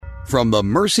From the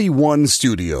Mercy One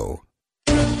studio.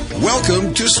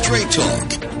 Welcome to Straight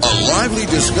Talk, a lively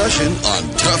discussion on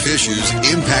tough issues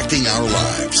impacting our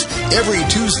lives. Every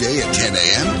Tuesday at 10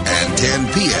 a.m. and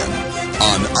 10 p.m.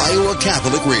 on Iowa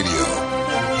Catholic Radio.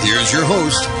 Here's your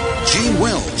host, Gene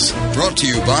Wells, brought to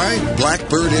you by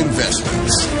Blackbird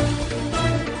Investments.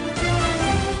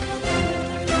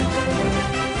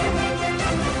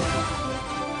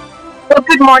 Well,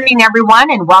 good morning, everyone,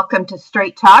 and welcome to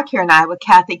Straight Talk here on Iowa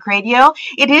Catholic Radio.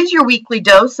 It is your weekly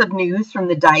dose of news from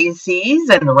the diocese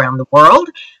and around the world,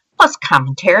 plus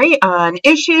commentary on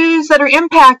issues that are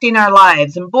impacting our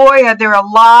lives. And boy, are there a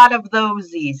lot of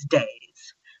those these days.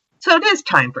 So it is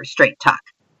time for Straight Talk.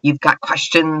 You've got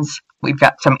questions. We've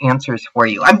got some answers for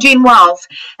you. I'm Gene Wells,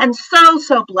 and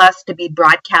so blessed to be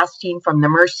broadcasting from the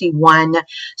Mercy One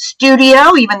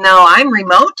studio, even though I'm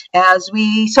remote, as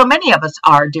so many of us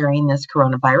are during this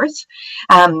coronavirus.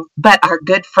 But our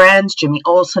good friends, Jimmy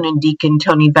Olson and Deacon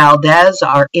Tony Valdez,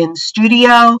 are in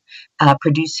studio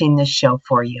producing this show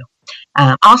for you.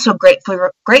 Also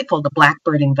grateful to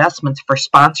Blackbird Investments for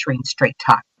sponsoring Straight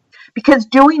Talk, because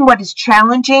doing what is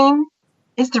challenging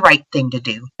is the right thing to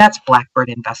do. That's Blackbird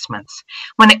Investments.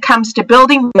 When it comes to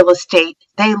building real estate,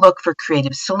 they look for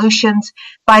creative solutions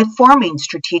by forming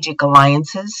strategic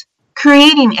alliances,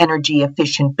 creating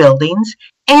energy-efficient buildings,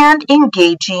 and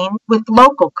engaging with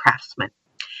local craftsmen.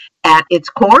 At its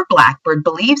core, Blackbird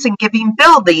believes in giving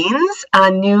buildings a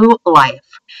new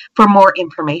life. For more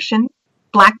information,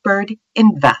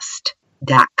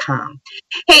 blackbirdinvest.com.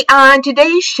 Hey, on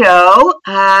today's show,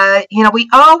 we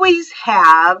always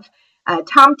have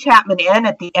Tom Chapman in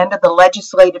at the end of the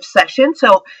legislative session.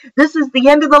 So this is the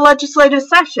end of the legislative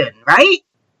session, right?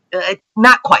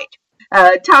 Not quite.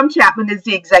 Tom Chapman is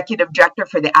the executive director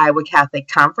for the Iowa Catholic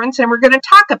Conference, and we're going to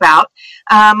talk about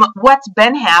what's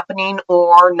been happening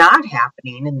or not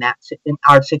happening in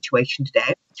our situation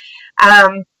today.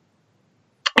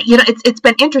 It's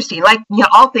been interesting. Like,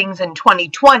 all things in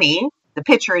 2020, the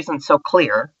picture isn't so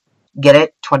clear. Get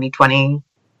it? 2020.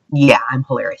 Yeah, I'm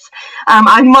hilarious.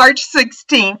 On March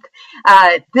 16th,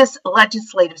 this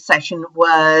legislative session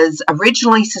was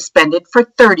originally suspended for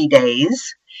 30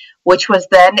 days, which was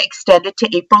then extended to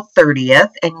April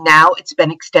 30th, and now it's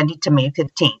been extended to May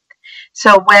 15th.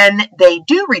 So when they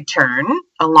do return,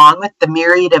 along with the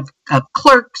myriad of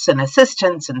clerks and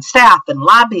assistants and staff and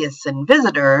lobbyists and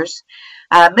visitors,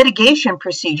 mitigation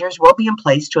procedures will be in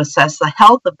place to assess the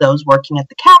health of those working at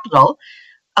the Capitol,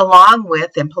 along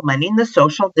with implementing the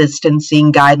social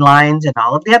distancing guidelines and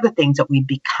all of the other things that we've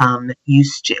become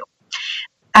used to.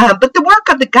 But the work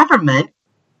of the government,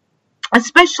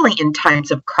 especially in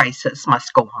times of crisis,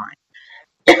 must go on.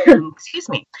 Excuse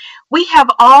me. We have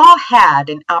all had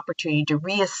an opportunity to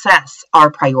reassess our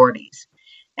priorities,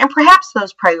 and perhaps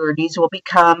those priorities will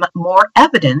become more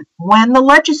evident when the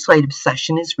legislative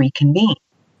session is reconvened.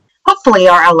 Hopefully,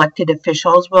 our elected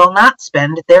officials will not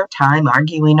spend their time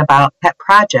arguing about pet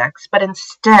projects, but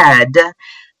instead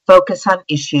focus on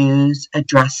issues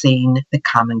addressing the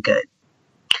common good.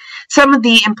 Some of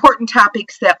the important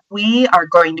topics that we are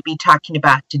going to be talking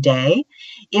about today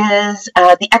is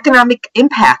the economic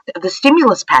impact of the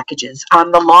stimulus packages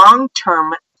on the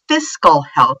long-term fiscal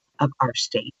health of our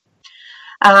state.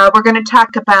 We're going to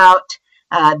talk about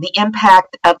the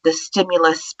impact of the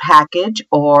stimulus package,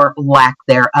 or lack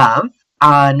thereof,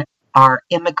 on our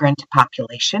immigrant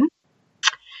population.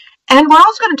 And we're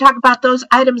also going to talk about those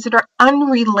items that are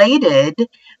unrelated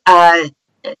to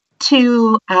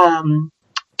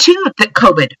the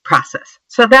COVID process.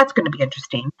 So that's going to be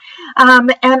interesting.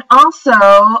 And also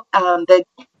the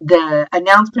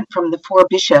announcement from the 4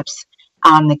 bishops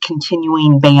on the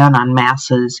continuing ban on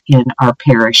masses in our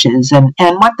parishes, and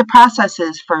what the process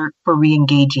is for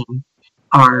re-engaging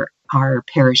our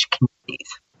parish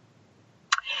communities.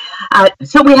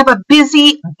 So we have a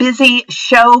busy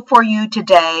show for you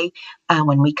today.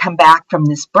 When we come back from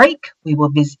this break, we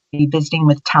will be visiting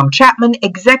with Tom Chapman,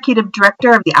 Executive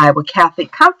Director of the Iowa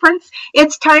Catholic Conference.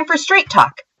 It's time for Straight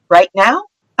Talk, right now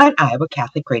on Iowa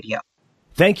Catholic Radio.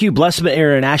 Thank you, Blessman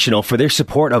International, for their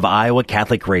support of Iowa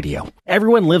Catholic Radio.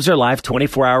 Everyone lives their life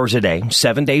 24 hours a day,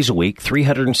 7 days a week,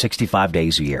 365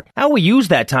 days a year. How we use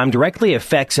that time directly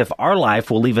affects if our life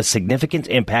will leave a significant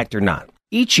impact or not.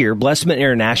 Each year, Blessman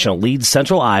International leads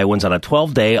Central Iowans on a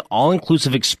 12-day,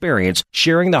 all-inclusive experience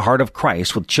sharing the heart of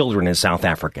Christ with children in South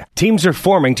Africa. Teams are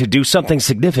forming to do something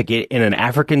significant in an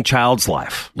African child's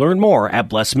life. Learn more at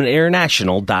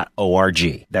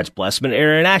blessmaninternational.org. That's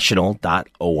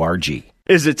blessmaninternational.org.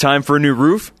 Is it time for a new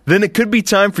roof? Then it could be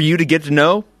time for you to get to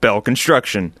know Bell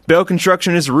Construction. Bell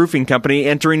Construction is a roofing company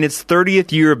entering its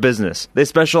 30th year of business. They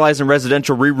specialize in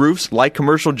residential re-roofs, light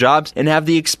commercial jobs, and have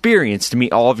the experience to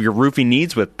meet all of your roofing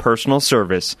needs with personal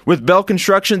service. With Bell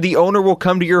Construction, the owner will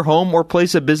come to your home or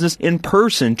place of business in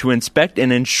person to inspect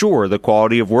and ensure the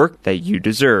quality of work that you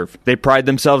deserve. They pride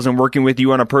themselves in working with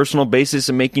you on a personal basis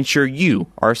and making sure you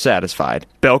are satisfied.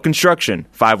 Bell Construction,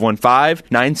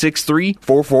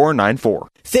 515-963-4494.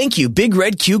 Thank you, Big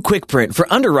Red Q QuickPrint, for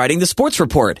underwriting the sports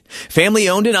report. Family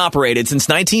owned and operated since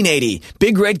 1980,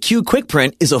 Big Red Q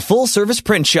QuickPrint is a full-service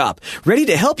print shop ready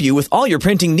to help you with all your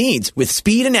printing needs with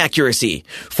speed and accuracy.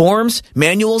 Forms,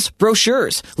 manuals,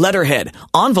 brochures, letterhead,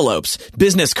 envelopes,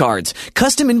 business cards,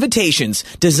 custom invitations,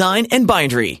 design, and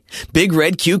bindery. Big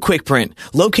Red Q QuickPrint,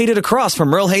 located across from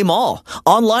Merle Hay Mall.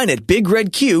 Online at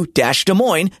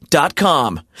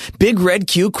bigredq-desmoines.com. Big Red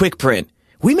Q QuickPrint.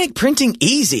 We make printing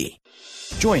easy.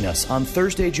 Join us on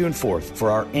Thursday, June 4th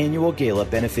for our annual gala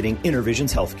benefiting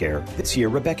Intervisions Healthcare. This year,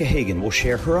 Rebecca Hagan will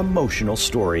share her emotional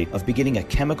story of beginning a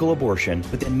chemical abortion,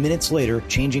 but then minutes later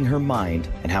changing her mind,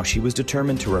 and how she was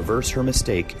determined to reverse her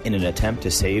mistake in an attempt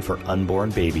to save her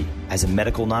unborn baby. As a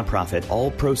medical nonprofit,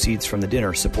 all proceeds from the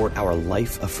dinner support our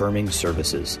life-affirming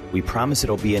services. We promise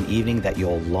it'll be an evening that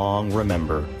you'll long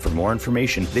remember. For more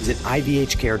information, visit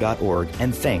ivhcare.org,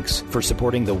 and thanks for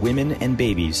supporting the women and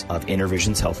babies of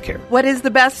Intervisions Healthcare. What is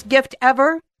the best gift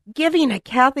ever? Giving a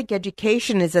Catholic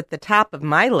education is at the top of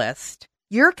my list.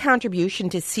 Your contribution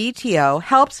to CTO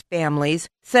helps families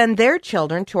send their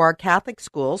children to our Catholic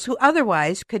schools who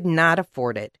otherwise could not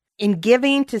afford it. In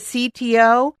giving to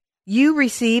CTO, you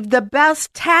receive the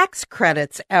best tax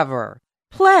credits ever.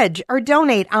 Pledge or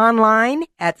donate online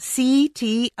at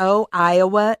ctoiowa.org.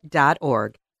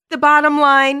 The bottom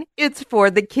line, it's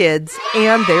for the kids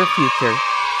and their future.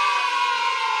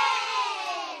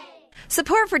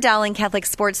 Support for Dowling Catholic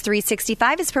Sports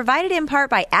 365 is provided in part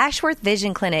by Ashworth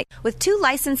Vision Clinic with 2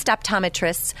 licensed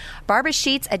optometrists, Barbara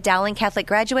Sheets, a Dowling Catholic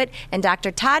graduate, and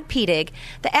Dr. Todd Pedig.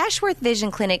 The Ashworth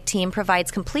Vision Clinic team provides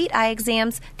complete eye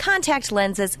exams, contact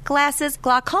lenses, glasses,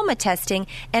 glaucoma testing,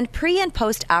 and pre- and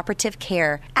post-operative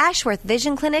care. Ashworth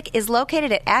Vision Clinic is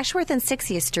located at Ashworth and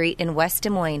 60th Street in West Des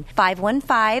Moines.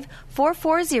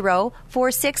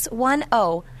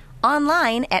 515-440-4610.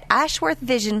 Online at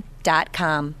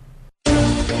ashworthvision.com.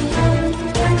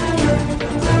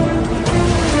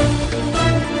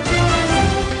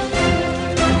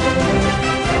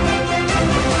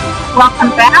 Welcome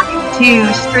back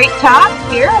to Straight Talk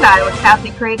here at Iowa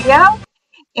Catholic Radio.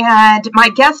 And my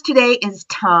guest today is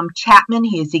Tom Chapman.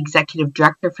 He is the Executive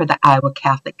Director for the Iowa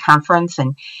Catholic Conference.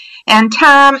 And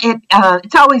Tom,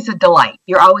 it's always a delight.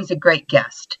 You're always a great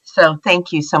guest. So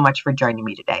thank you so much for joining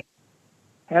me today.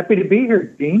 Happy to be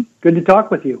here, Jean. Good to talk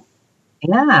with you.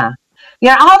 Yeah.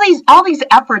 Yeah, all these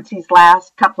efforts these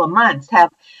last couple of months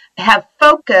have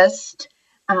focused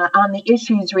on the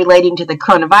issues relating to the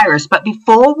coronavirus. But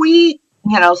before we,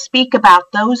 speak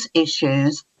about those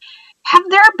issues, have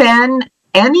there been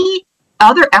any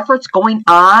other efforts going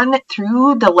on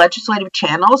through the legislative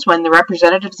channels when the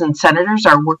representatives and senators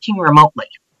are working remotely?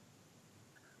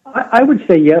 I would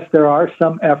say yes, there are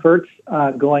some efforts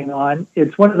going on.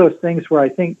 It's one of those things where I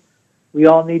think we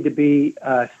all need to be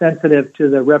sensitive to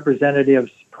the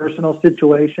representatives' personal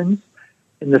situations,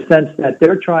 in the sense that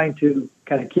they're trying to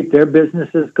kind of keep their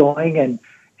businesses going and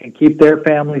keep their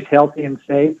families healthy and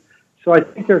safe. So I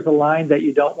think there's a line that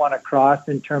you don't want to cross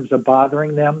in terms of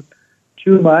bothering them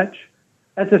too much.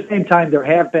 At the same time, there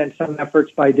have been some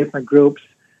efforts by different groups,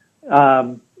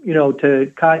 to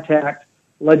contact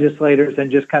legislators and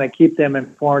just kind of keep them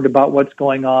informed about what's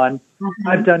going on. Mm-hmm.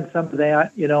 I've done some of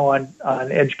that, on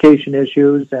education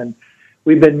issues, and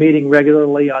we've been meeting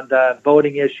regularly on the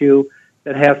voting issue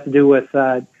that has to do with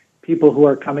people who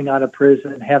are coming out of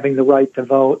prison having the right to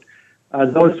vote.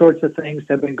 Those sorts of things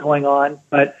have been going on,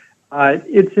 but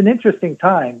it's an interesting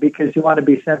time because you want to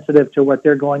be sensitive to what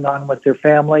they're going on with their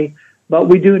family. But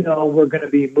we do know we're going to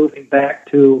be moving back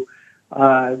to,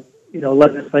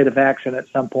 legislative action at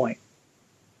some point.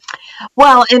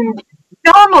 Well, and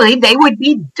normally they would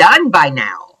be done by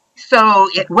now. So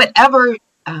whatever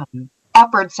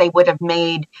efforts they would have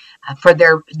made for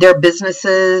their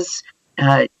businesses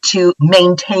to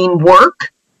maintain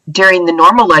work during the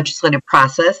normal legislative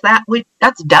process,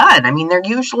 that's done. I mean, they're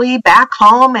usually back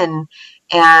home, and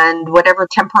whatever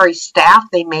temporary staff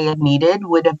they may have needed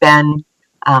would have been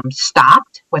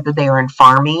stopped, whether they were in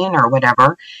farming or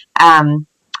whatever. So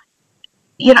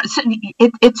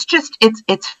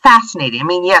it's fascinating. I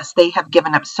mean, yes, they have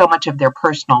given up so much of their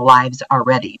personal lives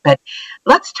already, but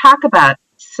let's talk about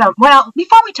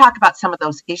before we talk about some of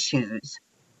those issues,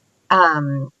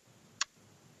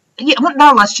 Yeah, well,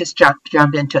 now let's just jump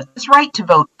into it. This right to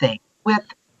vote thing with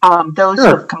those who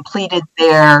have completed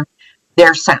their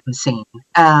sentencing.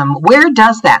 Where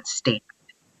does that stand?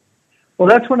 Well,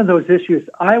 that's one of those issues.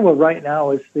 Iowa right now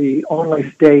is the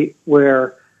only state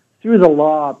where, through the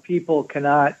law, people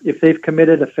cannot, if they've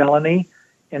committed a felony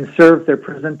and served their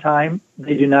prison time,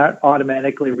 they do not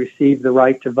automatically receive the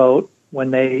right to vote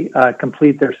when they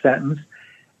complete their sentence.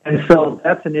 And so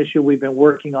that's an issue we've been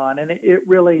working on. And it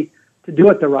really, to do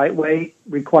it the right way,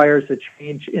 requires a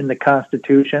change in the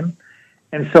Constitution.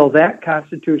 And so that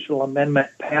constitutional amendment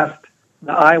passed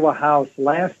the Iowa House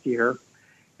last year.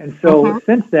 And so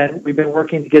since then, we've been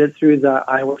working to get it through the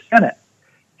Iowa Senate.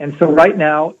 And so right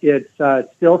now, it's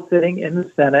still sitting in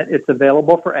the Senate. It's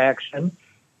available for action.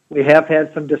 We have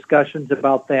had some discussions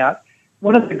about that.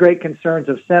 One of the great concerns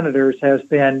of senators has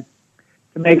been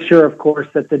to make sure, of course,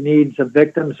 that the needs of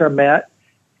victims are met.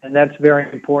 And that's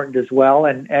very important as well.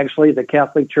 And actually, the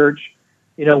Catholic Church,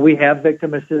 we have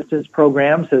victim assistance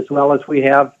programs as well as we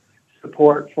have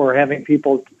support for having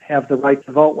people have the right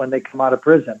to vote when they come out of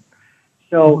prison.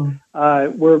 So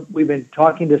we've been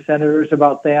talking to senators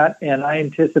about that, and I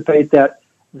anticipate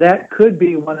that could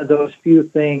be one of those few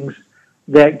things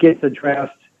that gets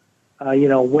addressed,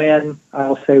 when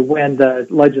the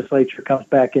legislature comes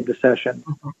back into session.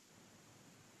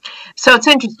 So it's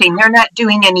interesting. They're not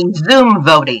doing any Zoom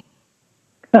voting.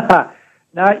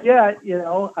 Not yet.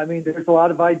 There's a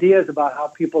lot of ideas about how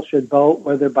people should vote,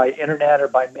 whether by internet or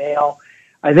by mail.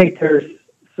 I think there's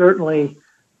certainly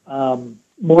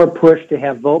more push to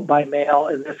have vote by mail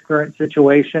in this current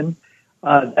situation.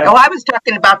 I was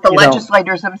talking about the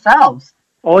legislators themselves.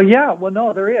 Oh, yeah. Well,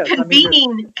 no, there is.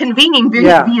 Convening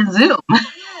via Zoom.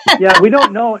 Yeah, we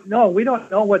don't know. No, we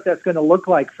don't know what that's going to look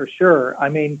like for sure. I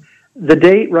mean, the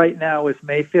date right now is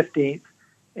May 15th.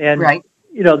 And,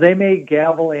 they may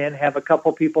gavel in, have a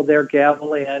couple people there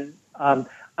gavel in.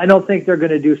 I don't think they're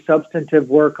going to do substantive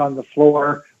work on the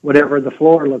floor, whatever the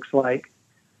floor looks like,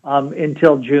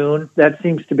 until June. That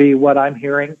seems to be what I'm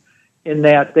hearing, in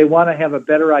that they want to have a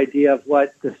better idea of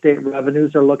what the state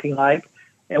revenues are looking like.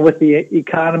 And with the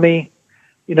economy,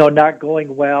 not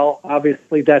going well,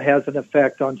 obviously that has an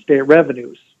effect on state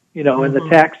revenues, in the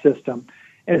tax system.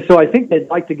 And so I think they'd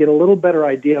like to get a little better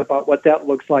idea about what that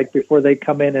looks like before they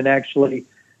come in and actually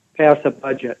pass a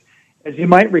budget. As you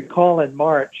might recall, in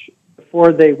March,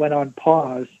 before they went on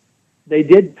pause, they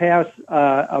did pass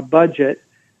a budget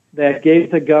that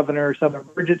gave the governor some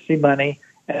emergency money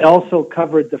and also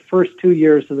covered the first 2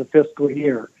 years of the fiscal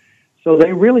year. So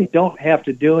they really don't have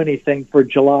to do anything for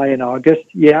July and August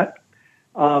yet.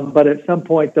 But at some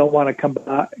point, they'll want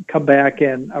to come back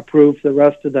and approve the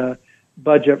rest of the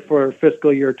budget for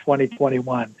fiscal year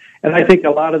 2021. And I think a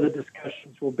lot of the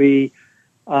discussions will be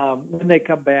when they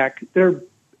come back.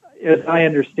 As I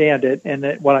understand it,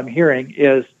 and what I'm hearing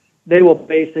is they will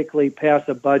basically pass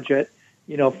a budget,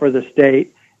 for the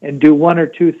state and do one or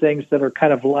two things that are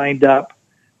kind of lined up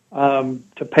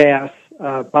to pass,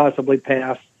 possibly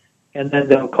pass, and then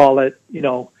they'll call it,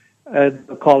 they'll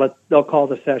call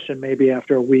the session maybe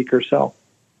after a week or so.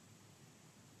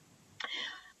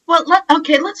 Well,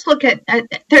 let's look at,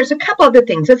 there's a couple other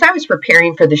things. As I was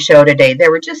preparing for the show today,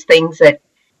 there were just things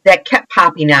that kept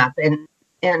popping up. And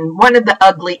one of the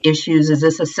ugly issues is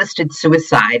this assisted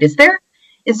suicide. Is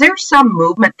there some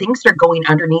movement, things that are going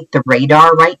underneath the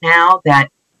radar right now that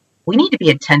we need to be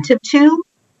attentive to?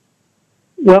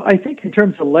 Well, I think in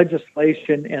terms of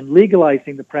legislation and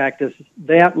legalizing the practice,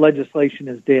 that legislation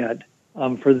is dead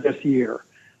for this year.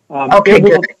 Okay,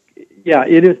 good. Yeah,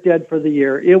 it is dead for the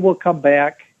year. It will come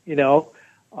back,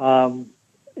 and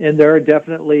there are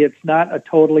definitely, it's not a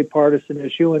totally partisan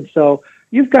issue. And so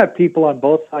you've got people on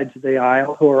both sides of the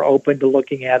aisle who are open to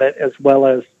looking at it, as well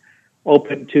as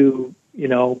open to,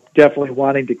 definitely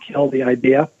wanting to kill the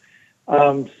idea.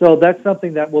 So that's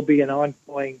something that will be an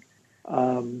ongoing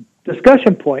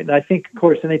discussion point. And I think, of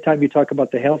course, anytime you talk about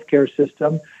the healthcare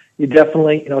system, you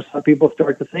definitely, some people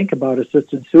start to think about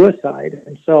assisted suicide.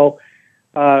 And so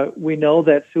we know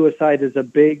that suicide is a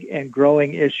big and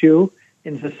growing issue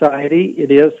in society.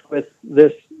 It is with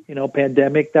this,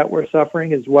 pandemic that we're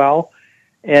suffering as well.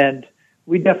 And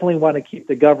we definitely want to keep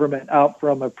the government out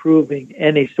from approving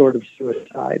any sort of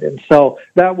suicide. And so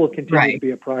that will continue to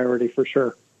be a priority for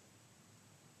sure.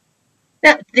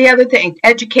 Now, the other thing,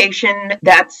 education,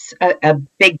 that's a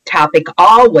big topic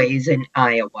always in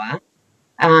Iowa.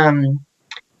 And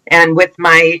with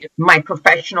my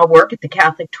professional work at the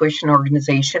Catholic Tuition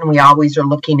Organization, we always are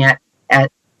looking at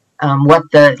what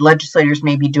the legislators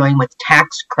may be doing with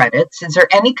tax credits. Is there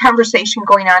any conversation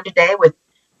going on today with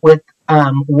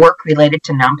work related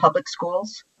to non-public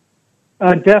schools?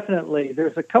 Definitely.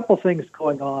 There's a couple things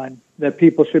going on that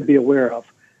people should be aware of.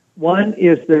 One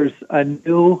is there's a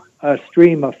new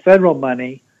stream of federal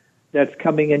money that's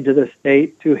coming into the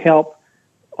state to help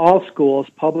all schools,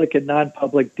 public and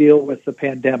non-public, deal with the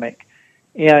pandemic.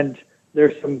 And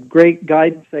there's some great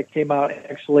guidance that came out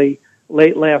actually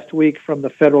late last week from the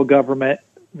federal government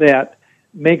that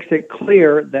makes it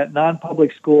clear that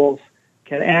non-public schools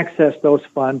can access those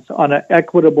funds on an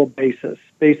equitable basis,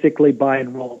 basically by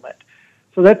enrollment.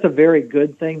 So that's a very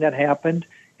good thing that happened,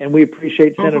 and we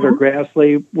appreciate Senator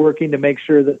Grassley working to make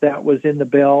sure that that was in the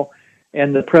bill,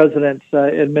 and the President's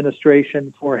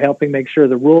administration for helping make sure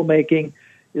the rulemaking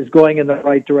is going in the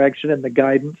right direction and the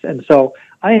guidance. And so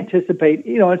I anticipate,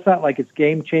 it's not like it's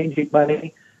game-changing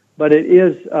money, but it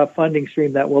is a funding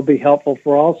stream that will be helpful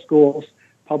for all schools,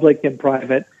 public and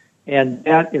private, and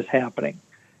that is happening.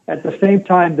 At the same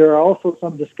time, there are also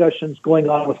some discussions going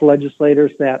on with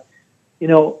legislators that,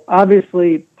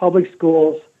 obviously public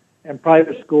schools and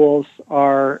private schools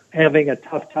are having a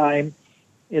tough time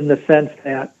in the sense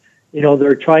that,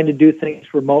 they're trying to do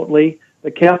things remotely.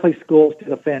 The Catholic schools did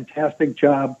a fantastic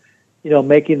job,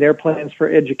 making their plans for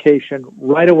education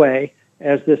right away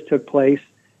as this took place,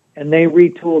 and they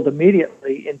retooled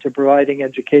immediately into providing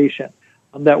education.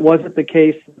 That wasn't the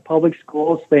case in the public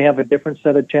schools. They have a different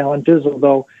set of challenges,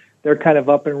 although they're kind of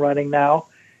up and running now.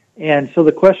 And so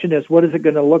the question is, what is it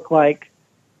going to look like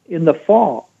in the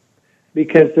fall?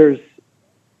 Because there's,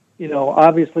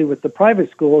 obviously with the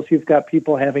private schools, you've got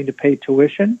people having to pay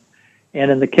tuition. And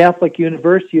in the Catholic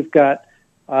universe, you've got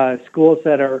schools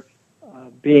that are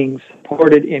being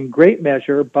supported in great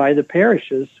measure by the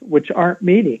parishes, which aren't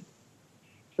meeting.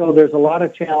 So there's a lot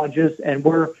of challenges, and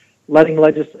we're letting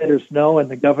legislators know and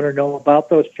the governor know about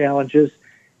those challenges.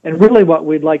 And really what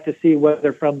we'd like to see,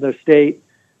 whether from the state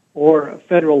or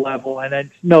federal level, and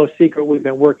it's no secret we've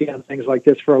been working on things like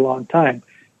this for a long time,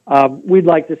 we'd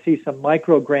like to see some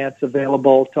micro grants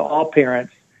available to all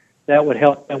parents that would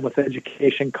help them with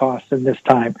education costs in this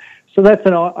time. So that's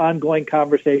an ongoing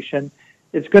conversation.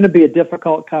 It's going to be a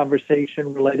difficult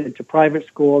conversation related to private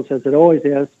schools, as it always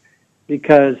is,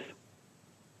 because,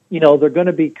 they're going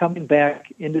to be coming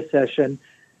back into session.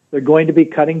 They're going to be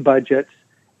cutting budgets,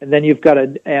 and then you've got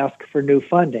to ask for new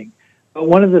funding. But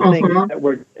one of the things that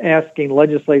we're asking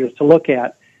legislators to look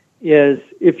at is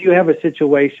if you have a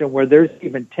situation where there's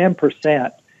even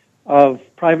 10% of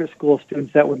private school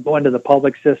students that would go into the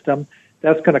public system,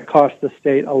 that's going to cost the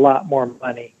state a lot more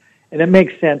money. And it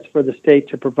makes sense for the state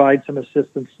to provide some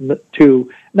assistance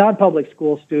to non-public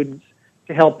school students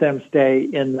to help them stay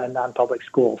in the non-public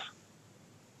schools.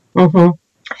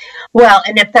 Well,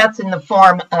 and if that's in the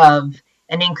form of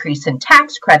an increase in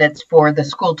tax credits for the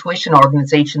school tuition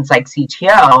organizations like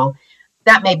CTO,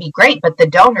 that may be great, but the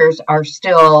donors are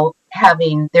still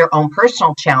having their own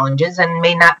personal challenges and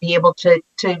may not be able to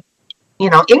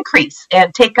increase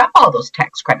and take up all those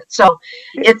tax credits. So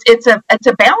it's a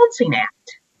balancing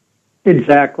act.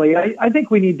 Exactly. I think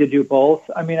we need to do both.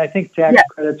 I mean, I think tax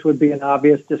credits would be an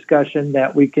obvious discussion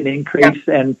that we can increase,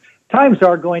 and times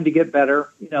are going to get better.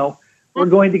 We're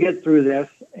going to get through this,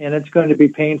 and it's going to be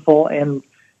painful, and,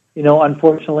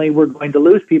 unfortunately, we're going to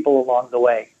lose people along the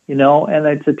way, and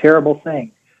it's a terrible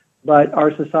thing. But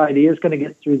our society is going to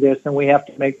get through this, and we have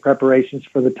to make preparations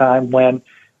for the time when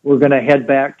we're going to head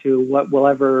back to what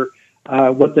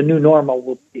the new normal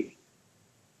will be.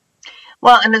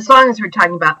 Well, and as long as we're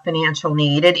talking about financial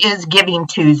need, it is Giving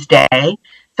Tuesday,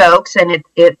 folks, and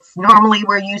it's normally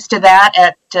we're used to that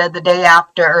at the day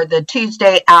after or the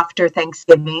Tuesday after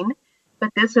Thanksgiving.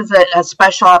 But this is a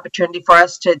special opportunity for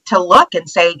us to look and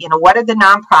say, what are the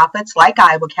nonprofits like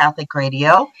Iowa Catholic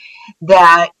Radio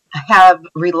that have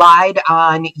relied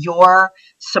on your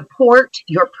support,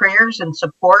 your prayers and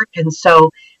support. And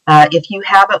so if you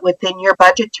have it within your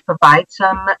budget to provide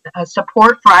some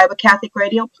support for Iowa Catholic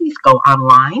Radio, please go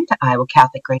online to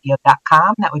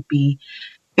iowacatholicradio.com. That would be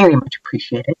very much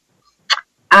appreciated.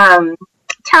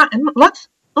 Let's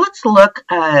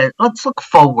look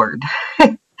forward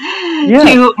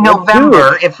to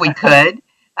November, if we could.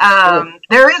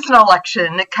 There is an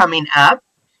election coming up.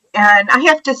 And I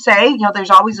have to say, there's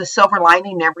always a silver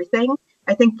lining in everything.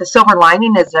 I think the silver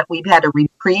lining is that we've had a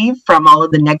reprieve from all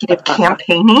of the negative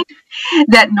campaigning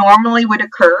that normally would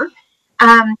occur.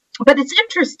 But it's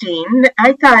interesting.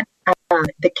 I thought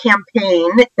the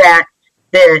campaign that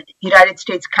the United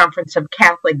States Conference of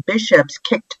Catholic Bishops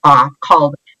kicked off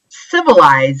called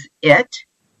Civilize It.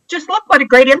 Just look what a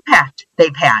great impact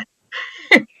they've had.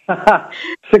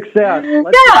 Success.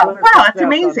 It's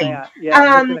amazing.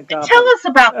 Tell us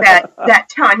about that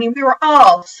time. I mean, we were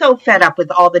all so fed up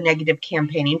with all the negative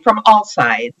campaigning from all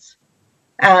sides.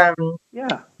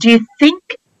 Yeah. Do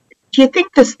you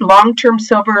think this long-term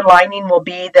silver lining will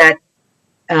be that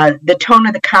the tone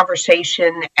of the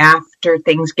conversation after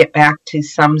things get back to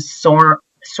some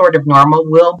sort of normal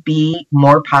will be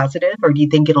more positive, or do you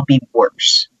think it'll be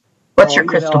worse? What's your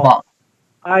crystal ball?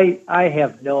 I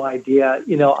have no idea.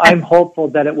 I'm hopeful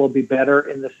that it will be better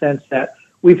in the sense that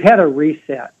we've had a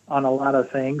reset on a lot of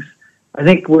things. I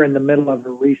think we're in the middle of a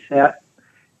reset,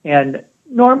 and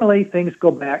normally things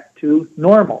go back to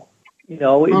normal. They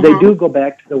do go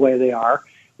back to the way they are,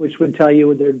 which would tell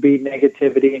you there'd be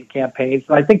negativity in campaigns.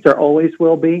 I think there always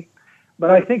will be. But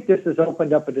I think this has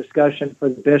opened up a discussion for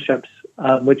the bishops,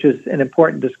 which is an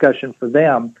important discussion for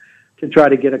them to try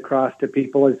to get across to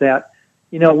people, is that,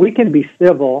 we can be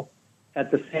civil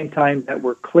at the same time that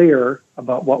we're clear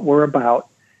about what we're about,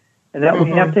 and that we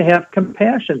have to have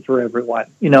compassion for everyone.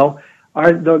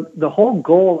 The whole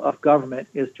goal of government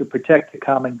is to protect the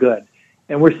common good.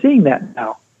 And we're seeing that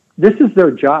now. This is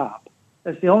their job.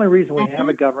 That's the only reason we have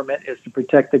a government, is to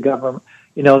protect the government,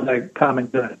 the common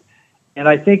good. And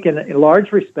I think in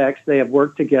large respects, they have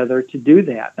worked together to do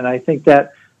that. And I think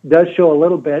that does show a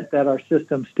little bit that our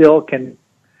system still can,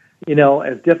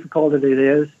 as difficult as it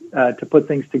is to put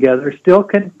things together, still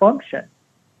can function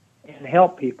and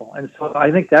help people. And so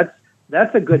I think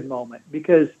that's a good moment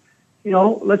because,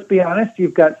 let's be honest,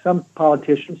 you've got some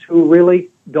politicians who really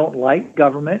don't like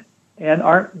government and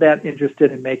aren't that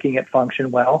interested in making it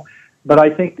function well. But I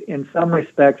think in some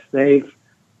respects, they've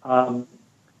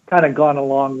kind of gone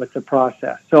along with the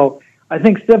process. So I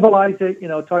think civilize it,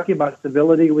 talking about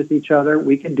civility with each other,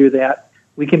 we can do that.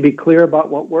 We can be clear about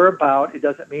what we're about. It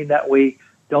doesn't mean that we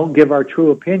don't give our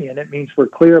true opinion. It means we're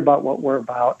clear about what we're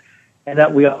about and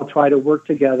that we all try to work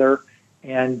together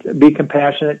and be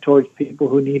compassionate towards people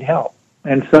who need help.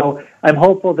 And so I'm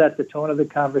hopeful that the tone of the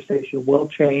conversation will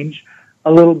change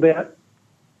a little bit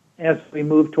as we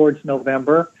move towards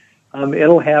November.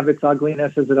 It'll have its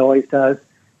ugliness as it always does.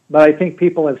 But I think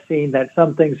people have seen that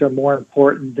some things are more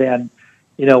important than,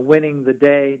 winning the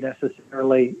day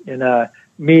necessarily in a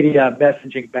media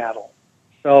messaging battle.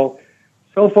 So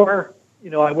far,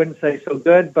 I wouldn't say so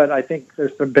good, but I think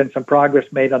there's been some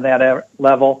progress made on that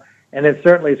level. And it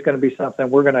certainly is going to be something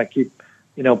we're going to keep,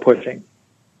 pushing.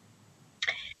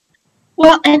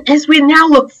 Well, and as we now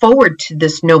look forward to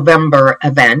this November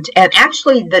event, and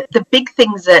actually the big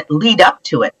things that lead up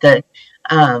to it, the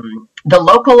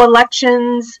local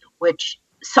elections, which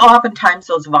so oftentimes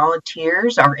those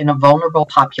volunteers are in a vulnerable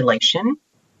population.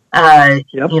 Yep.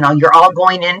 You're all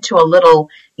going into a little,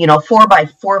 4 by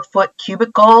 4 foot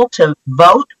cubicle to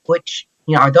vote, which,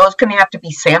 are those going to have to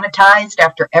be sanitized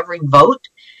after every vote?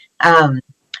 And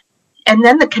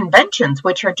then the conventions,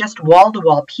 which are just wall to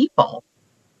wall people,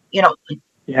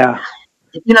 Yeah.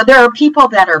 There are people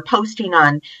that are posting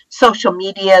on social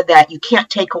media that you can't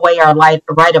take away our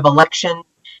right of election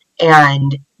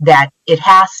and that it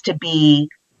has to be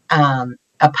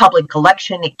a public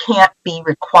election. It can't be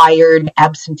required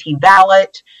absentee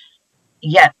ballot.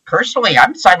 Yet, personally,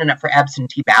 I'm signing up for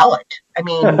absentee ballot. I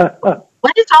mean,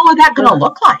 what is all of that going to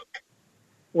look like?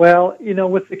 Well,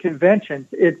 with the conventions,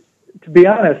 to be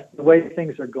honest, the way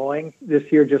things are going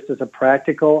this year, just as a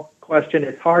practical question,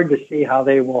 it's hard to see how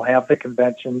they will have the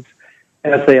conventions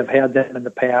as they have had them in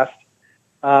the past.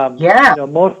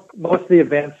 Most of the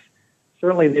events,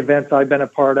 certainly the events I've been a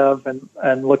part of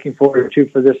and looking forward to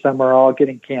for this summer, are all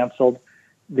getting canceled,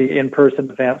 the in-person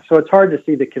events. So it's hard to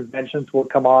see the conventions will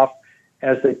come off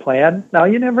as they plan. Now,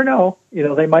 you never know.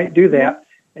 They might do that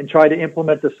and try to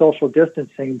implement the social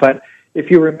distancing. But if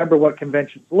you remember what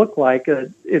conventions look like,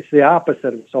 it's the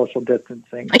opposite of social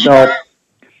distancing. So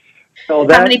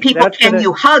how many people can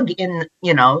you hug in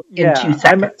 2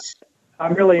 seconds?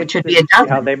 I'm really interested to see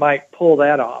how they might pull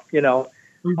that off. In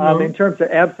terms of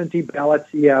absentee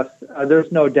ballots, yes,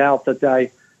 there's no doubt that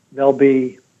there'll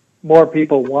be more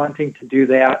people wanting to do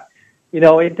that.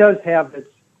 It does have its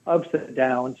ups and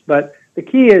downs, but the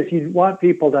key is you want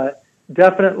people to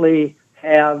definitely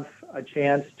have a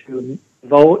chance to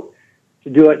vote, to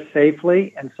do it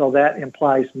safely, and so that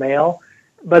implies mail.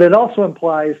 But it also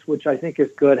implies, which I think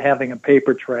is good, having a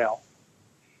paper trail.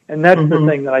 And that's the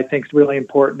thing that I think is really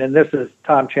important. And this is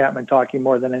Tom Chapman talking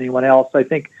more than anyone else. I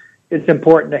think it's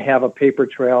important to have a paper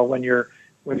trail when you're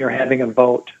having a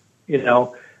vote,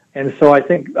 And so I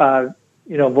think,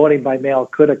 voting by mail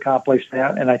could accomplish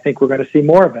that, and I think we're going to see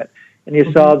more of it. And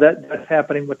you saw that that's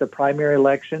happening with the primary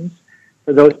elections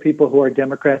for those people who are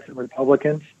Democrats and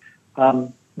Republicans.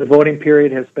 The voting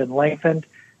period has been lengthened,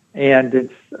 and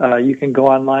it's you can go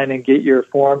online and get your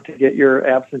form to get your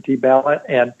absentee ballot,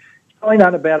 and it's probably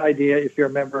not a bad idea if you're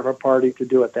a member of a party to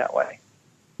do it that way.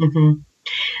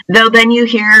 Though then you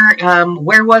hear,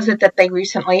 where was it that they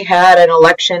recently had an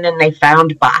election and they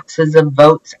found boxes of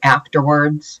votes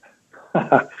afterwards?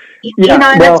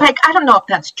 It's like, I don't know if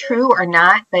that's true or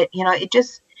not, but, it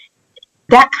just,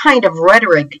 that kind of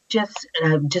rhetoric just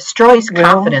destroys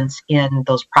confidence in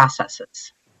those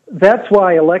processes. That's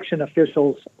why election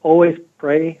officials always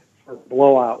pray for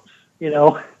blowouts,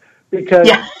 because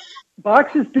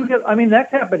boxes do get,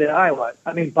 that's happened in Iowa.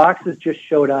 Boxes just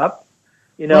showed up,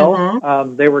 they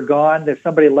were gone. If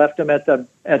somebody left them at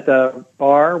the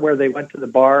bar where they went to the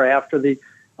bar after the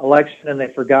election and they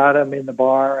forgot them in the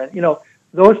bar. And,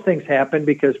 those things happen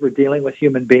because we're dealing with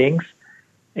human beings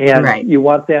and you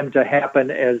want them to happen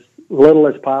as little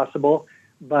as possible.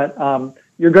 But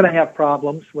you're going to have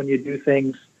problems when you do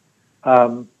things.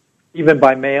 Even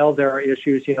by mail, there are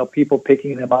issues, people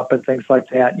picking them up and things like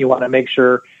that. You want to make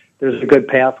sure there's a good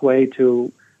pathway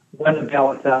to when the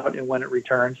ballot's out and when it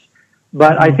returns.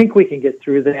 But I think we can get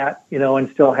through that, and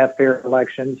still have fair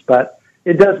elections. But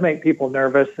it does make people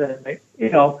nervous. And,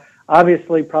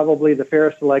 obviously probably the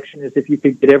fairest election is if you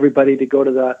could get everybody to go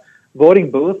to the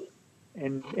voting booth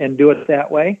and do it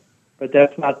that way. But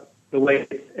that's not the way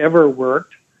it's ever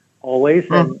worked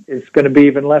always. And it's going to be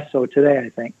even less so today, I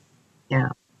think.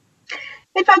 Yeah.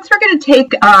 Hey, folks, we're going to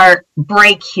take our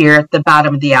break here at the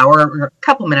bottom of the hour. We're a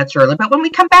couple minutes early, but when we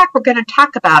come back, we're going to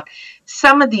talk about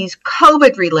some of these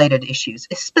COVID-related issues,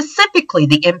 specifically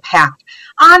the impact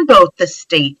on both the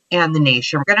state and the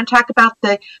nation. We're going to talk about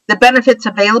the benefits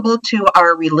available to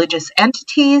our religious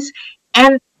entities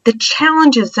and the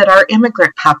challenges that our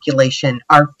immigrant population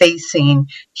are facing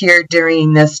here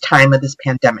during this time of this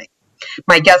pandemic.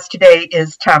 My guest today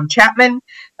is Tom Chapman,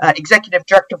 Executive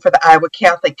Director for the Iowa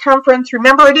Catholic Conference.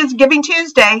 Remember, it is Giving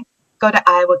Tuesday. Go to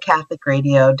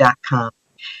iowacatholicradio.com.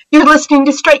 You're listening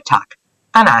to Straight Talk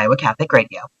on Iowa Catholic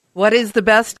Radio. What is the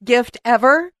best gift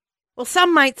ever? Well,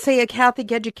 some might say a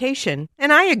Catholic education,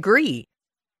 and I agree.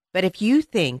 But if you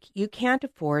think you can't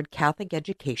afford Catholic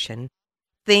education,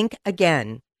 think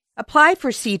again. Apply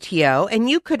for CTO, and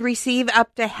you could receive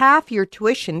up to half your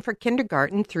tuition for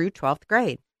kindergarten through 12th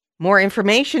grade. More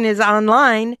information is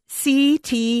online,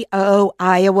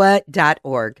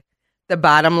 ctoiowa.org. The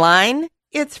bottom line,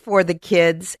 it's for the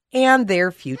kids and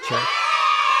their future.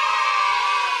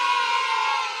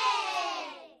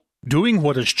 Doing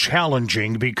what is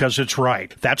challenging because it's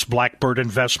right. That's Blackbird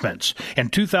Investments. In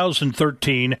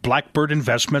 2013, Blackbird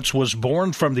Investments was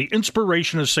born from the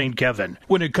inspiration of St. Kevin.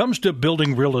 When it comes to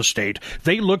building real estate,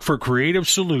 they look for creative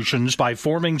solutions by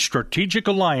forming strategic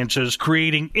alliances,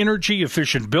 creating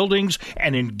energy-efficient buildings,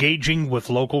 and engaging with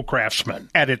local craftsmen.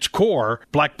 At its core,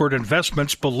 Blackbird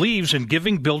Investments believes in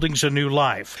giving buildings a new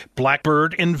life.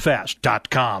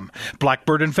 BlackbirdInvest.com.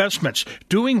 Blackbird Investments,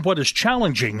 doing what is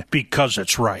challenging because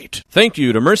it's right. Thank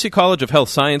you to Mercy College of Health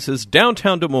Sciences,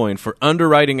 downtown Des Moines, for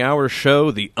underwriting our show,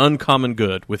 The Uncommon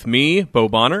Good, with me, Bo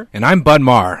Bonner. And I'm Bud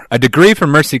Marr. A degree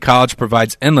from Mercy College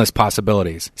provides endless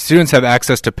possibilities. Students have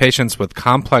access to patients with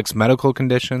complex medical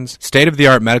conditions,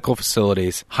 state-of-the-art medical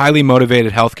facilities, highly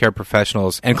motivated healthcare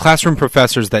professionals, and classroom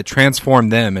professors that transform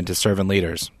them into servant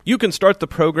leaders. You can start the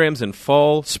programs in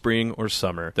fall, spring, or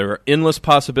summer. There are endless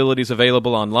possibilities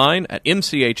available online at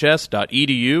mchs.edu/kwky.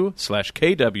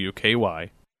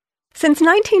 Since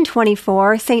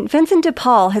 1924, St. Vincent de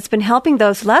Paul has been helping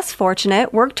those less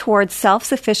fortunate work towards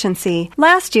self-sufficiency.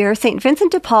 Last year, St.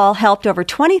 Vincent de Paul helped over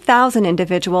 20,000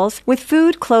 individuals with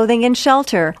food, clothing, and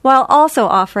shelter, while also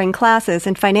offering classes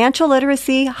in financial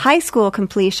literacy, high school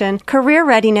completion, career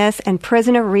readiness, and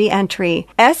prisoner re-entry.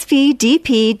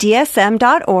 svdpdsm.org,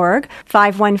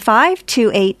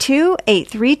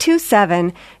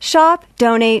 515-282-8327. Shop,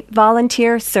 donate,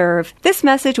 volunteer, serve. This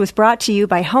message was brought to you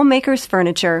by Homemakers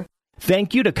Furniture.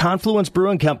 Thank you to Confluence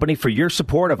Brewing Company for your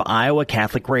support of Iowa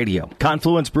Catholic Radio.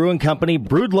 Confluence Brewing Company,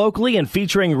 brewed locally and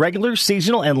featuring regular,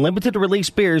 seasonal, and limited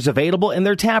release beers available in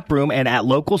their tap room and at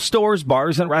local stores,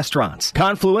 bars, and restaurants.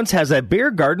 Confluence has a beer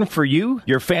garden for you,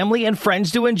 your family, and friends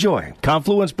to enjoy.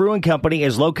 Confluence Brewing Company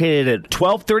is located at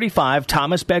 1235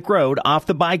 Thomas Beck Road off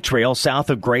the bike trail south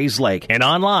of Grays Lake and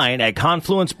online at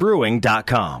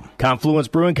confluencebrewing.com. Confluence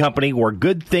Brewing Company, where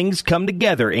good things come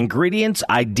together, ingredients,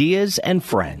 ideas, and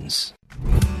friends.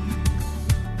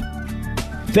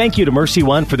 Thank you to Mercy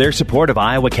One for their support of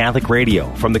Iowa Catholic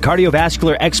Radio. From the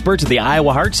cardiovascular experts at the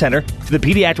Iowa Heart Center to the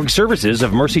pediatric services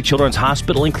of Mercy Children's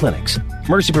Hospital and Clinics,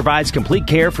 Mercy provides complete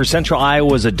care for Central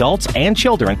Iowa's adults and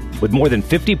children with more than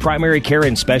 50 primary care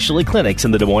and specialty clinics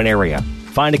in the Des Moines area.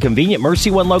 Find a convenient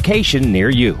Mercy One location near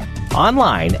you.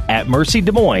 Online at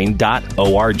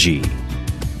mercydesmoines.org.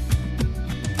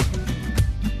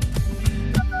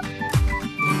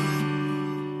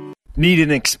 Need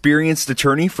an experienced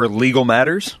attorney for legal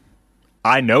matters?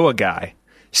 I know a guy.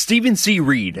 Stephen C.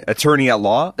 Reed, attorney at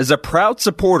law, is a proud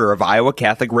supporter of Iowa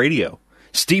Catholic Radio.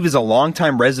 Steve is a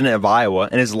longtime resident of Iowa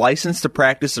and is licensed to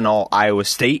practice in all Iowa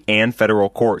state and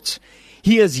federal courts.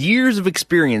 He has years of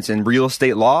experience in real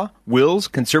estate law, wills,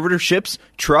 conservatorships,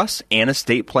 trusts, and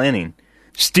estate planning.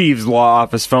 Steve's law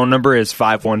office phone number is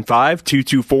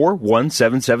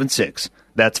 515-224-1776.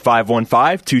 That's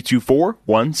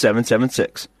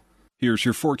 515-224-1776. Here's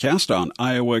your forecast on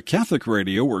Iowa Catholic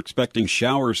Radio. We're expecting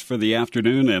showers for the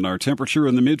afternoon and our temperature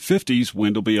in the mid-50s.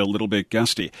 Wind will be a little bit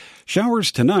gusty.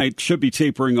 Showers tonight should be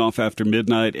tapering off after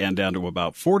midnight and down to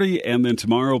about 40. And then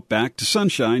tomorrow back to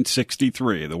sunshine,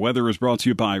 63. The weather is brought to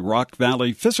you by Rock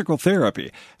Valley Physical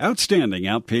Therapy. Outstanding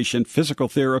outpatient physical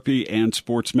therapy and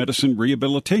sports medicine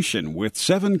rehabilitation with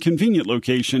 7 convenient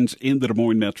locations in the Des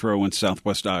Moines metro and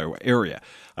southwest Iowa area.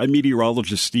 I'm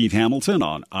meteorologist Steve Hamilton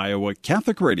on Iowa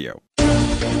Catholic Radio.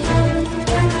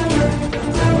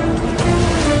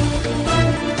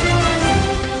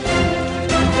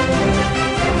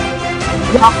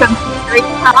 Welcome to Straight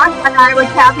Talk on Iowa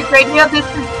Catholic Radio. This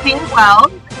is Jean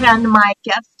Wells, and my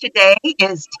guest today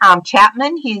is Tom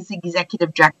Chapman. He's the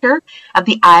Executive Director of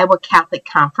the Iowa Catholic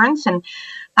Conference. And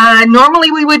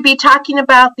normally we would be talking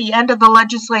about the end of the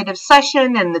legislative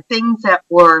session and the things that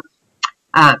were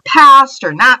passed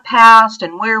or not passed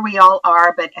and where we all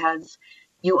are. But as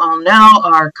you all know,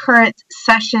 our current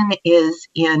session is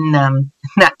in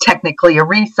not technically a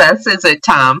recess, is it,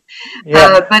 Tom?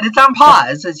 Yeah. But it's on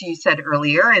pause, as you said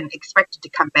earlier, and expected to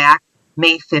come back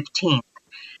May 15th.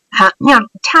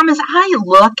 Tom, as I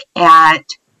look at,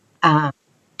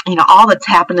 all that's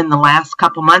happened in the last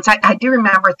couple months, I do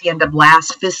remember at the end of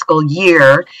last fiscal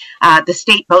year, the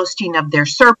state boasting of their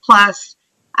surplus,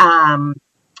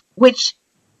 which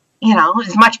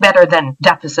is much better than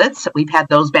deficits. We've had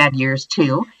those bad years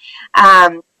too,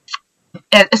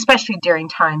 especially during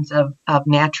times of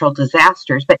natural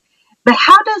disasters. But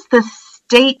how does the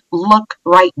state look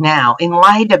right now in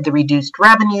light of the reduced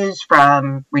revenues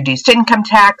from reduced income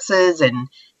taxes and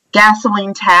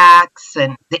gasoline tax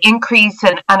and the increase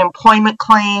in unemployment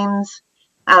claims?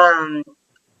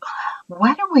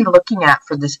 What are we looking at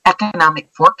for this economic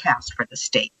forecast for the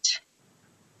state?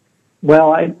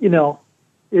 Well,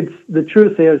 it's the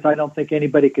truth is I don't think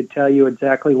anybody could tell you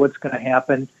exactly what's going to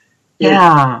happen.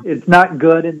 Yeah. It's not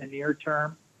good in the near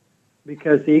term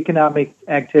because the economic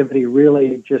activity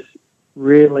really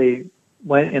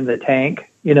went in the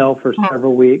tank, for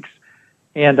several weeks.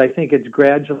 And I think it's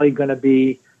gradually going to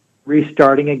be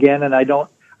restarting again. And I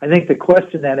think the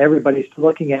question that everybody's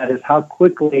looking at is how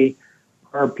quickly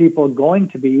are people going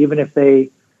to be, even if they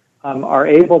are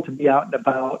able to be out and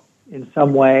about in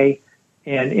some way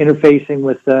and interfacing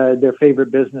with their favorite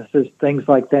businesses, things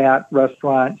like that,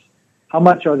 restaurants, how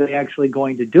much are they actually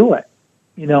going to do it,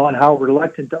 and how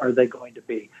reluctant are they going to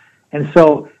be? And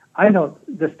so I know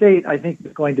the state, I think,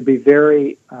 is going to be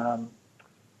very,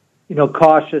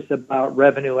 cautious about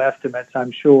revenue estimates,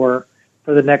 I'm sure,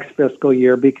 for the next fiscal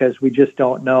year because we just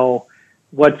don't know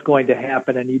what's going to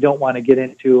happen, and you don't want to get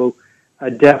into a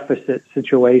deficit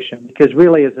situation because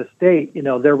really as a state,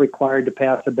 they're required to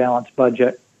pass a balanced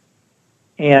budget.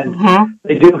 And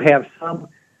they do have some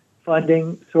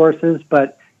funding sources,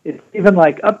 but it's even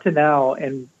like up to now,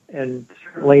 and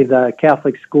certainly the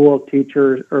Catholic school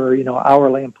teachers or,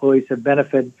 hourly employees have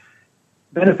benefited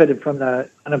from the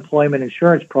unemployment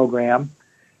insurance program,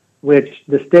 which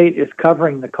the state is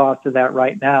covering the cost of that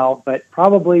right now. But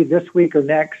probably this week or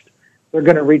next, they're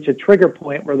going to reach a trigger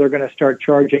point where they're going to start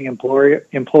charging employers,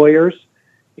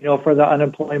 for the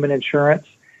unemployment insurance.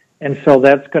 And so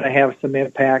that's going to have some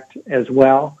impact as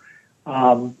well.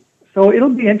 So it'll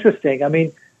be interesting. I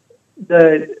mean,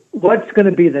 what's going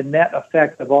to be the net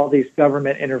effect of all these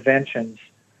government interventions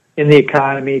in the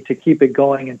economy to keep it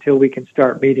going until we can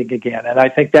start meeting again? And I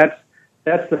think that's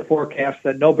the forecast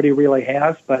that nobody really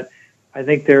has, but I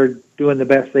think they're doing the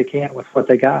best they can with what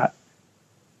they got.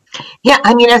 Yeah,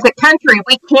 I mean, as a country,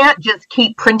 we can't just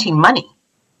keep printing money.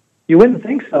 You wouldn't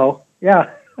think so.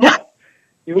 Yeah.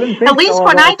 You wouldn't think At least so,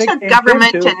 when I took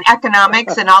government and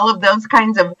economics and all of those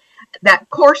kinds of that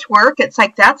coursework, it's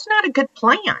like that's not a good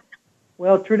plan.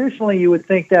 Well, traditionally you would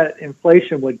think that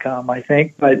inflation would come, I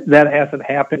think, but that hasn't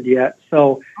happened yet.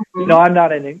 So, I'm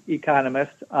not an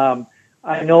economist. I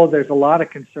know there's a lot of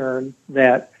concern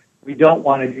that we don't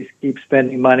want to just keep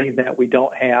spending money that we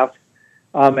don't have.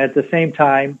 At the same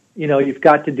time, you've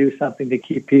got to do something to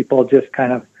keep people just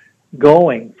kind of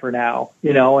going for now,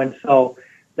 and so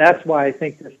that's why I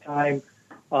think this time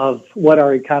of what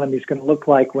our economy is going to look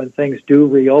like when things do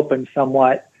reopen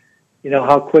somewhat,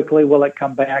 how quickly will it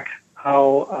come back?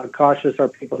 How cautious are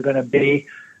people going to be?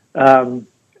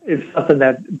 It's something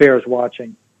that bears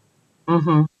watching.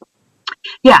 Mm-hmm.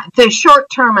 Yeah, the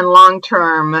short-term and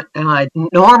long-term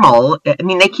normal. I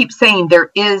mean, they keep saying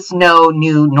there is no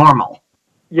new normal.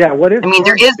 Yeah, what is? I mean,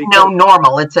 there is no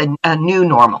normal. It's a new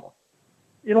normal.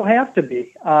 It'll have to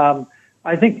be.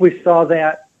 I think we saw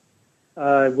that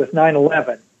with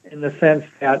 9/11, in the sense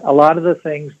that a lot of the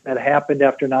things that happened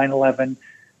after 9/11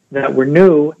 that were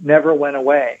new never went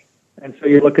away. And so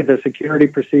you look at the security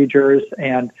procedures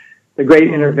and the great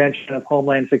intervention of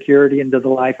Homeland Security into the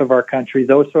life of our country,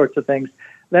 those sorts of things,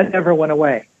 that never went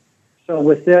away. So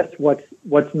with this,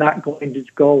 what's not going to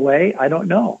go away? I don't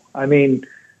know. I mean,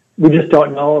 we just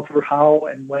don't know how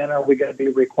and when are we going to be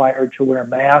required to wear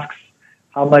masks.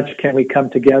 How much can we come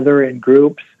together in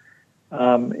groups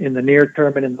in the near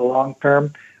term and in the long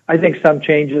term? I think some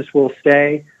changes will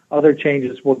stay, other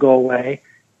changes will go away,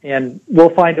 and we'll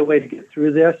find a way to get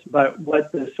through this. But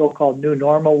what the so-called new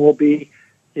normal will be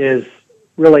is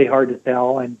really hard to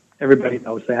tell, and everybody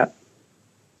knows that.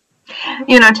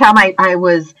 You know, Tom, I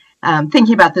was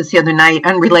thinking about this the other night,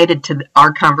 unrelated to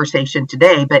our conversation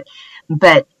today,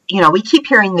 but you know, we keep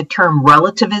hearing the term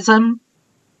relativism,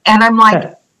 and I'm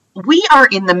like, we are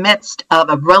in the midst of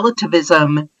a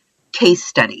relativism case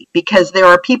study, because there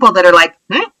are people that are like,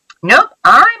 nope,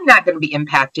 I'm not going to be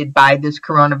impacted by this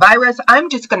coronavirus. I'm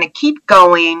just going to keep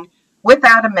going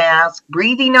without a mask,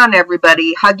 breathing on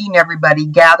everybody, hugging everybody,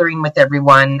 gathering with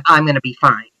everyone. I'm going to be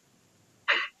fine.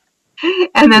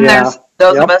 And then there's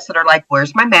those of us that are like,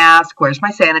 where's my mask? Where's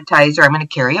my sanitizer? I'm going to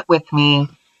carry it with me.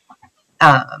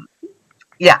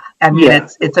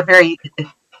 It's a very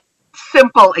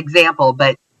simple example,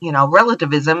 but you know,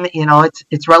 relativism, you know,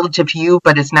 it's relative to you,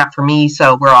 but it's not for me,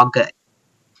 so we're all good.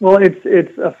 Well,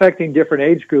 it's affecting different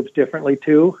age groups differently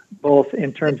too, both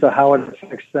in terms of how it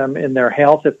affects them in their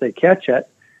health if they catch it,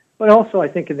 but also I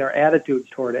think in their attitudes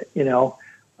toward it, you know.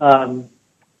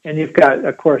 And you've got,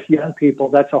 of course, young people.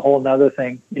 That's a whole other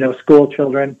thing, you know, school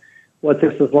children, what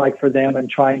this is like for them and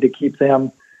trying to keep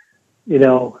them, you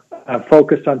know,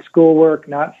 focused on schoolwork,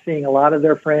 not seeing a lot of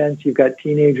their friends. You've got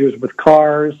teenagers with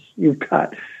cars. You've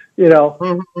got, you know,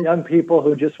 young people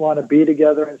who just want to be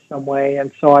together in some way.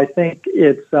 And so I think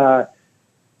it's,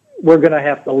 we're going to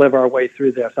have to live our way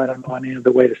through this. I don't know any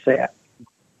other way to say it.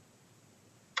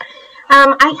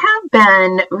 I have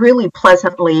been really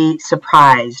pleasantly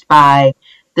surprised by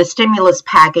the stimulus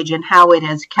package and how it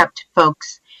has kept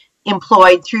folks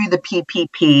employed through the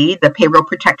PPP, the Payroll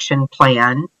Protection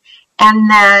Plan, and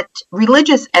that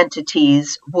religious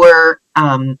entities were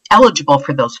eligible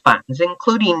for those funds,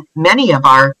 including many of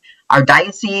our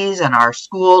dioceses and our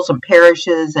schools and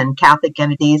parishes and Catholic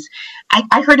entities.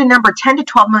 I heard a number, $10 to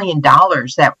 $12 million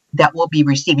that we'll be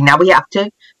receiving. Now we have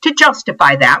to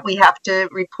justify that. We have to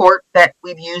report that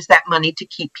we've used that money to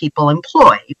keep people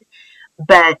employed.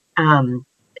 But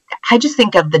I just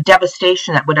think of the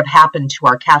devastation that would have happened to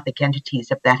our Catholic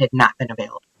entities if that had not been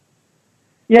available.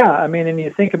 Yeah, I mean, and you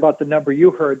think about the number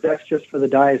you heard, that's just for the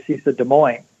Diocese of Des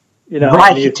Moines. You know,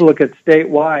 right. And you look at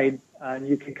statewide, and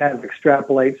you can kind of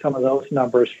extrapolate some of those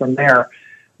numbers from there.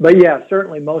 But yeah,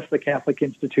 certainly most of the Catholic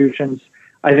institutions,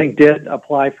 I think, did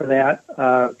apply for that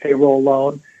payroll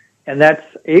loan, and that's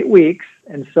 8 weeks.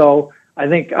 And so I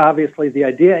think obviously the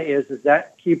idea is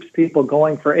that keeps people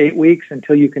going for 8 weeks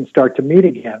until you can start to meet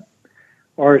again,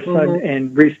 or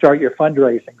and restart your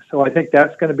fundraising. So I think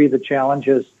that's going to be the challenge: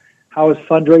 is how is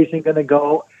fundraising going to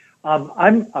go?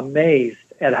 I'm amazed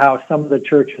at how some of the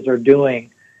churches are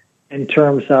doing in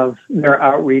terms of their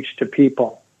outreach to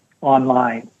people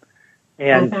online.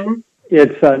 And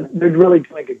they're really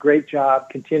doing a great job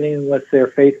continuing with their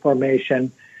faith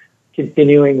formation,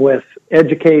 continuing with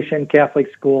education,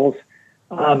 Catholic schools.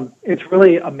 It's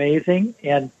really amazing,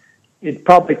 and it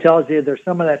probably tells you there's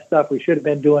some of that stuff we should have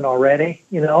been doing already,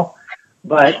 you know.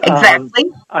 But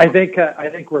exactly. I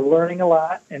think we're learning a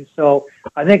lot, and so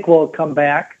I think we'll come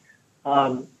back.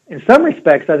 In some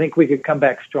respects, I think we could come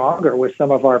back stronger with some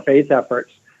of our faith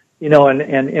efforts, you know, and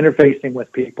interfacing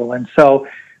with people. And so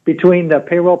between the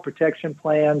payroll protection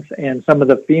plans and some of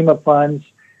the FEMA funds,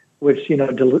 which, you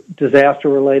know, disaster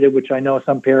related, which I know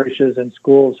some parishes and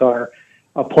schools are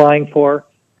applying for,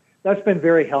 that's been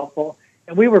very helpful.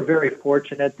 And we were very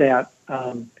fortunate that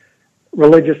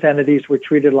religious entities were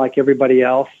treated like everybody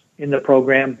else in the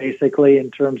program, basically,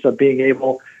 in terms of being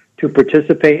able to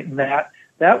participate in that.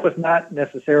 That was not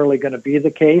necessarily going to be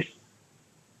the case.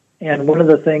 And one of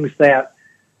the things that,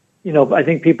 you know, I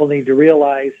think people need to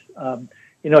realize,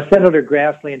 you know, Senator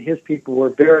Grassley and his people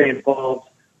were very involved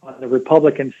on the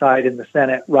Republican side in the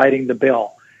Senate writing the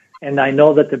bill. And I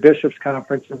know that the Bishops'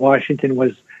 Conference in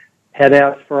Washington had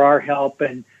asked for our help,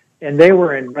 and and they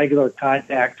were in regular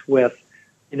contact with,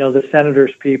 the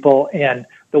senator's people, and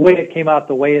the way it came out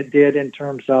the way it did in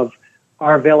terms of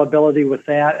our availability with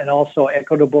that and also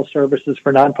equitable services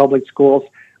for non-public schools,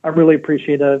 I'm really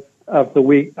appreciative of the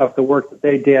work that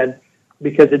they did,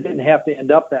 because it didn't have to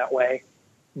end up that way,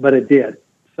 but it did.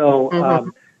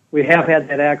 So we have had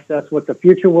that access. What the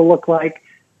future will look like,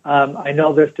 I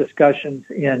know there's discussions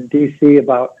in D.C.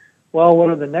 about, well, what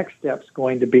are the next steps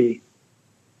going to be?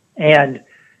 And,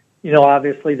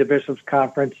 obviously the Bishops'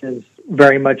 Conference is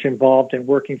very much involved in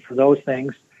working for those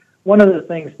things. One of the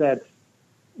things that's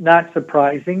not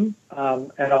surprising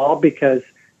at all, because,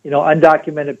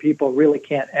 undocumented people really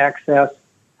can't access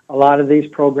a lot of these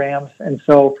programs. And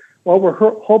so what we're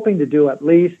hoping to do at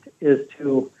least is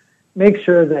to make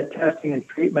sure that testing and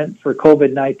treatment for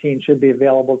COVID-19 should be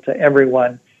available to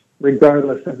everyone,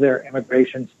 regardless of their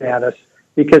immigration status,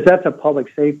 because that's a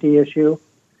public safety issue.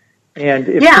 And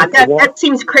if that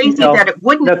seems crazy that it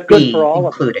wouldn't that's good be for all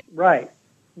included. Of us.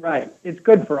 Right. It's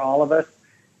good for all of us,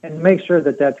 and make sure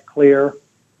that that's clear,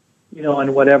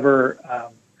 in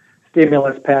whatever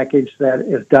stimulus package that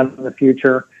is done in the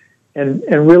future, and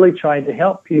really trying to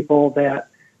help people that,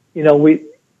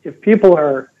 if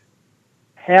people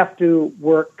have to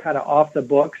work kind of off the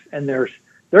books, and they're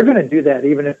going to do that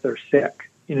even if they're sick.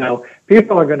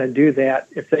 People are going to do that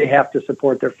if they have to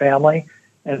support their family.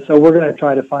 And so we're going to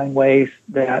try to find ways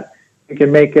that we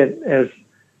can make it as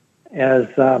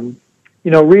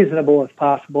reasonable as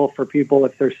possible for people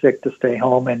if they're sick to stay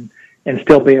home and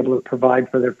still be able to provide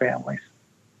for their families.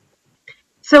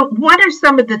 So what are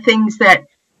some of the things that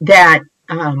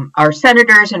our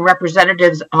senators and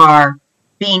representatives are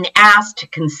being asked to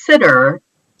consider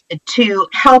to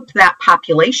help that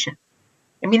population?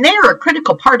 I mean, they are a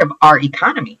critical part of our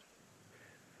economy.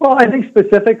 Well, I think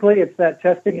specifically it's that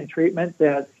testing and treatment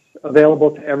that's available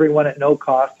to everyone at no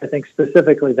cost. I think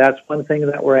specifically that's one thing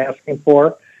that we're asking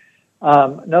for.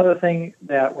 Another thing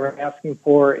that we're asking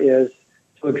for is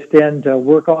to extend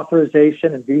work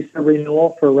authorization and visa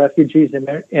renewal for refugees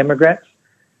and immigrants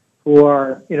who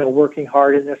are, working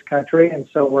hard in this country. And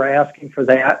so we're asking for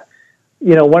that.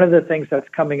 One of the things that's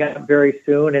coming up very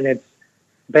soon, and it's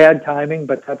bad timing,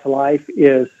 but that's life,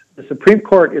 is the Supreme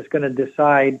Court is going to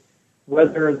decide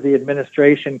whether the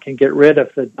administration can get rid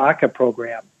of the DACA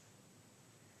program.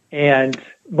 And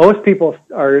most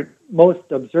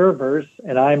observers,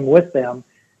 and I'm with them,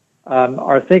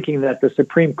 are thinking that the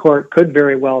Supreme Court could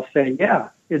very well say, yeah,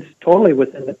 it's totally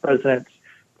within the president's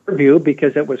purview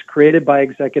because it was created by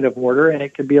executive order and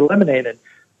it could be eliminated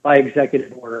by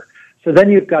executive order. So then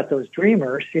you've got those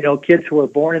dreamers, kids who are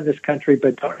born in this country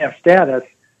but don't have status.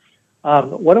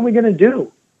 What are we going to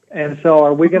do? And so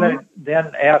are we going to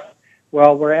then ask,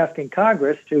 well, we're asking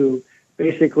Congress to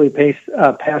basically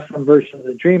pass some version of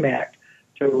the DREAM Act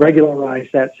to regularize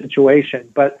that situation.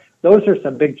 But those are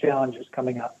some big challenges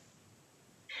coming up.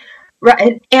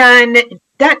 Right. And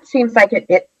that seems like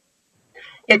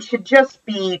it should just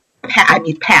be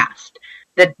passed.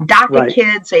 The DACA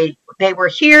kids, they were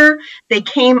here. They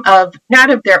came not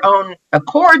of their own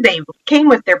accord. They came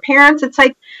with their parents. It's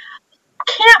like,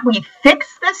 can't we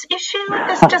fix this issue?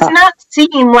 This does not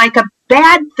seem like a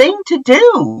bad thing to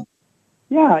do.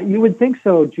 Yeah, you would think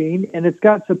so, Jean, and it's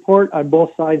got support on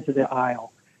both sides of the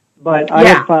aisle. But I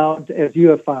have found, as you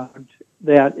have found,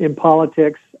 that in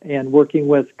politics and working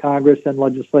with Congress and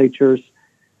legislatures,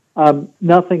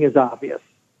 nothing is obvious.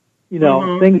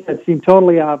 Things that seem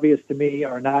totally obvious to me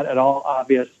are not at all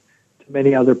obvious to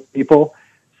many other people.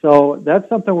 So that's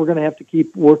something we're going to have to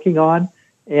keep working on.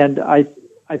 And I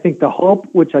think the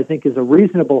hope, which I think is a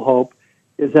reasonable hope,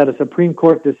 is that a Supreme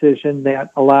Court decision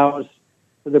that allows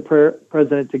for the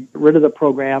president to get rid of the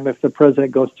program, if the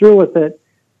president goes through with it,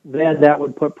 then that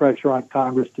would put pressure on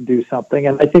Congress to do something.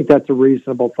 And I think that's a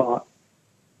reasonable thought.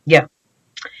 Yeah.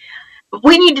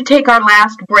 We need to take our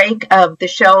last break of the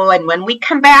show. And when we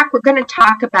come back, we're going to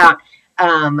talk about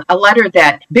a letter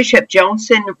that Bishop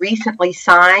Joensen recently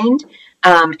signed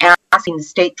asking the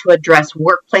state to address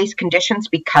workplace conditions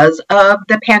because of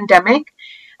the pandemic.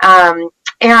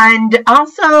 And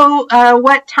also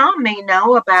what Tom may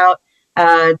know about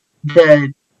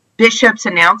the bishop's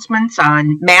announcements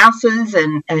on masses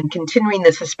and continuing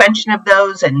the suspension of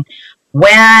those, and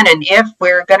when and if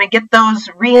we're going to get those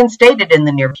reinstated in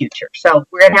the near future. So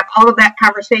we're going to have all of that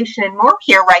conversation and more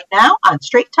here right now on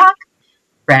Straight Talk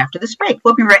right after this break.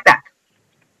 We'll be right back.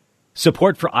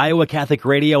 Support for Iowa Catholic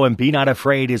Radio and Be Not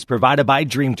Afraid is provided by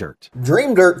Dream Dirt.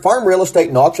 Dream Dirt Farm Real Estate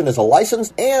and Auction is a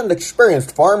licensed and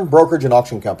experienced farm brokerage and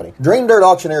auction company. Dream Dirt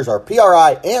auctioneers are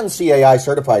PRI and CAI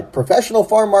certified professional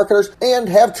farm marketers and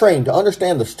have trained to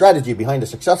understand the strategy behind a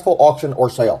successful auction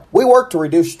or sale. We work to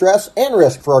reduce stress and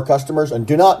risk for our customers and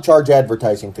do not charge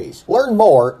advertising fees. Learn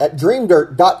more at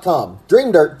dreamdirt.com.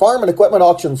 Dream Dirt Farm and Equipment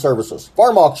Auction Services.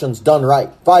 Farm auctions done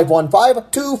right.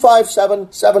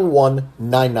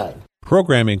 515-257-7199.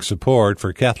 Programming support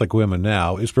for Catholic Women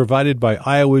Now is provided by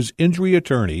Iowa's injury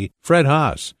attorney, Fred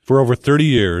Haas. For over 30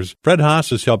 years, Fred Haas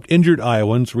has helped injured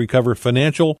Iowans recover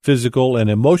financial, physical, and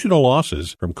emotional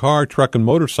losses from car, truck, and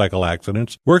motorcycle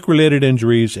accidents, work-related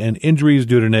injuries, and injuries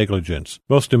due to negligence.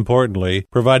 Most importantly,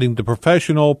 providing the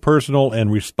professional, personal,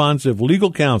 and responsive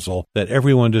legal counsel that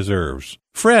everyone deserves.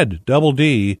 Fred, Double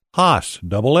D, Haas,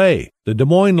 Double A, the Des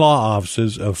Moines Law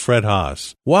Offices of Fred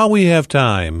Haas. While we have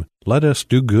time, let us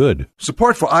do good.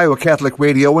 Support for Iowa Catholic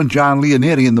Radio and John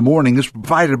Leonetti in the morning is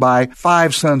provided by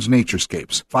Five Sons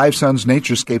Naturescapes. Five Sons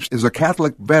Naturescapes is a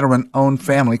Catholic veteran-owned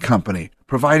family company,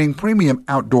 providing premium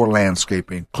outdoor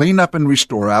landscaping, clean up and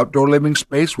restore outdoor living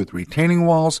space with retaining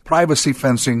walls, privacy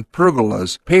fencing,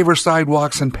 pergolas, paver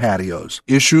sidewalks, and patios.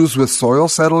 Issues with soil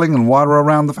settling and water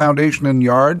around the foundation and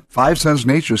yard? Five Sons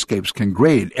Naturescapes can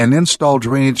grade and install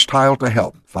drainage tile to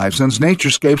help. Five Sons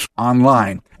Naturescapes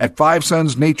online at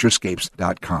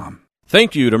fivesonsnaturescapes.com.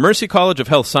 Thank you to Mercy College of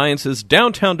Health Sciences,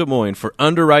 downtown Des Moines, for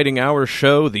underwriting our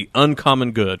show, The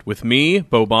Uncommon Good, with me,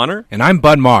 Bo Bonner. And I'm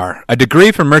Bud Marr. A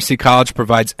degree from Mercy College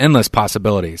provides endless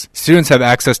possibilities. Students have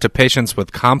access to patients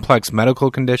with complex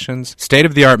medical conditions,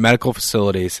 state-of-the-art medical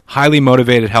facilities, highly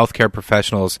motivated healthcare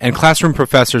professionals, and classroom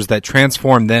professors that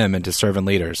transform them into servant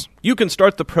leaders. You can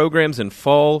start the programs in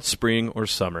fall, spring, or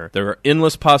summer. There are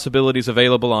endless possibilities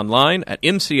available online at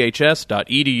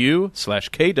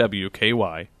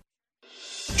mchs.edu/kwky.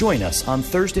 Join us on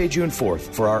Thursday, June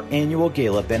 4th for our annual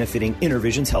gala benefiting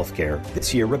Intervisions Healthcare.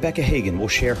 This year, Rebecca Hagan will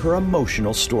share her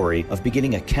emotional story of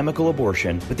beginning a chemical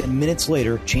abortion, but then minutes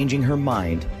later changing her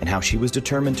mind, and how she was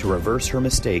determined to reverse her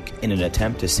mistake in an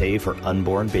attempt to save her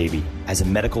unborn baby. As a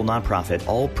medical nonprofit,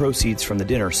 all proceeds from the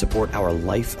dinner support our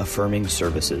life-affirming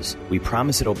services. We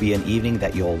promise it'll be an evening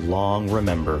that you'll long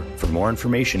remember. For more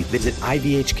information, visit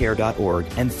ivhcare.org,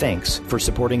 and thanks for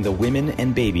supporting the women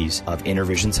and babies of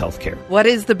Intervisions Healthcare. What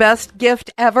is the best gift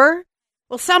ever?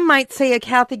 Well, some might say a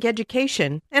Catholic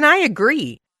education, and I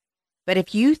agree. But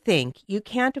if you think you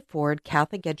can't afford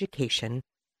Catholic education,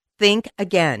 think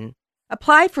again.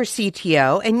 Apply for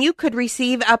CTO, and you could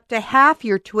receive up to half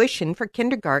your tuition for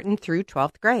kindergarten through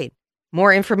 12th grade.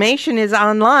 More information is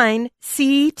online,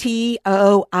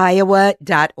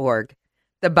 ctoiowa.org.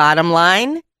 The bottom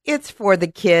line, it's for the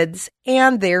kids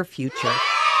and their future.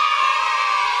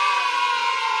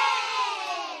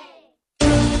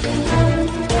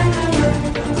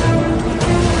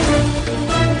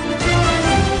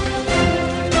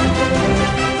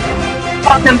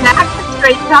 Welcome back to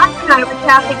Straight Talk on Iowa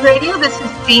Catholic Radio. This is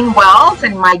Jean Wells,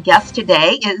 and my guest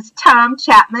today is Tom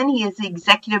Chapman. He is the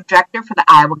Executive Director for the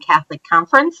Iowa Catholic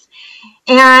Conference.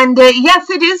 And yes,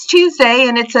 it is Tuesday,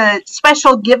 and it's a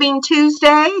special Giving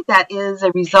Tuesday that is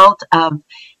a result of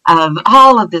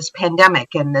all of this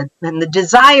pandemic and the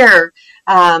desire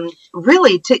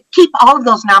really to keep all of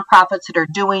those nonprofits that are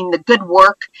doing the good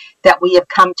work that we have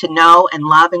come to know and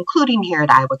love, including here at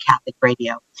Iowa Catholic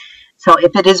Radio. So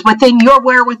if it is within your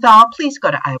wherewithal, please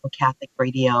go to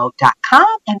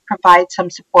iowacatholicradio.com and provide some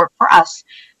support for us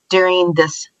during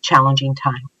this challenging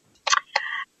time.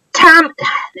 Tom,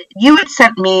 you had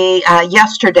sent me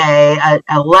yesterday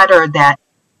a letter that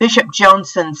Bishop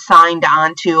Joensen signed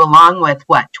on to, along with,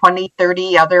 20,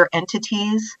 30 other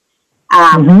entities,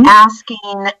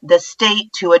 asking the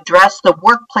state to address the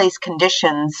workplace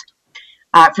conditions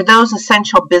for those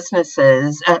essential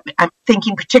businesses. I'm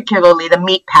thinking particularly the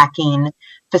meatpacking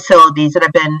facilities that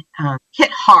have been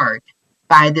hit hard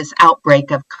by this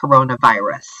outbreak of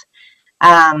coronavirus.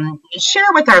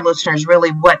 Share with our listeners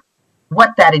really what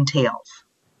that entails.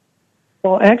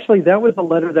 Well, actually, that was a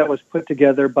letter that was put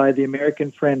together by the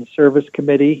American Friends Service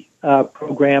Committee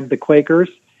program, the Quakers,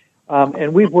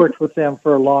 and we've worked with them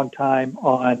for a long time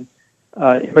on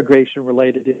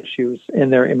immigration-related issues in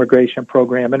their immigration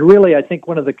program. And really, I think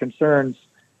one of the concerns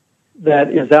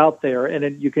that is out there,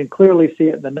 and you can clearly see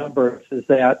it in the numbers, is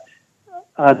that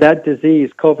that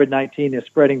disease, COVID-19, is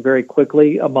spreading very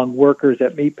quickly among workers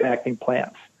at meatpacking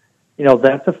plants.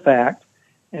 That's a fact.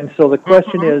 And so the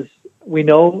question is, we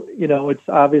know, it's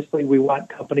obviously we want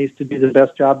companies to do the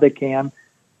best job they can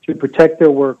to protect their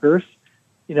workers.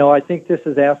 I think this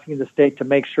is asking the state to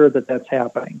make sure that that's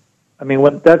happening. I mean,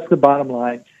 that's the bottom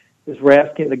line. is we're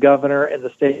asking the governor and the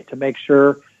state to make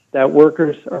sure that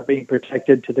workers are being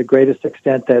protected to the greatest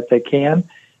extent that they can.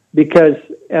 Because,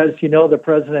 as you know, the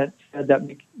president said that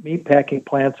meatpacking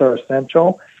plants are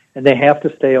essential and they have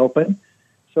to stay open.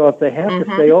 So if they have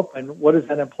to stay open, what does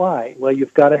that imply? Well,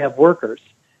 you've got to have workers.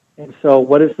 And so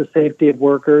what is the safety of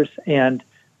workers, and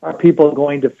are people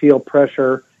going to feel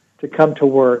pressure to come to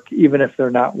work even if they're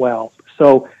not well?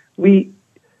 So we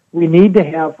need to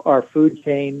have our food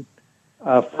chain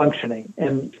functioning.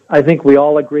 And I think we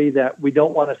all agree that we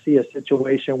don't want to see a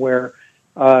situation where,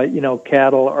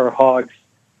 cattle or hogs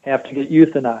have to get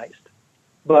euthanized.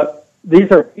 But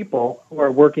these are people who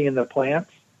are working in the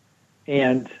plants,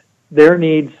 and their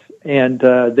needs and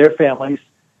their families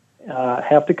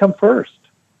have to come first,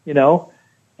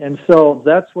 And so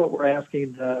that's what we're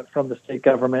asking from the state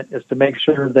government, is to make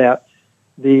sure that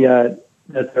that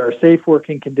there are safe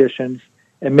working conditions,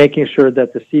 and making sure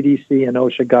that the CDC and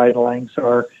OSHA guidelines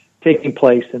are taking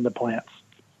place in the plants.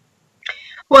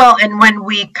 Well, and when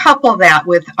we couple that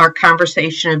with our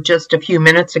conversation of just a few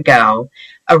minutes ago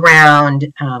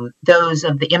around those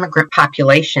of the immigrant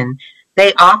population,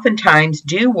 they oftentimes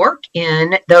do work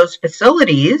in those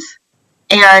facilities.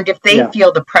 And if they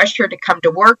feel the pressure to come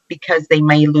to work because they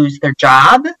may lose their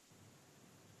job,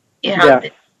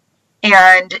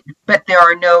 but there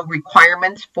are no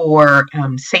requirements for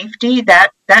safety,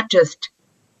 that just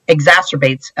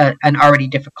exacerbates an already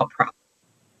difficult problem.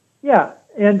 Yeah,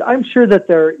 and I'm sure that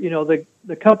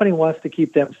the company wants to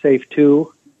keep them safe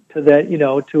too, to that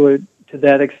to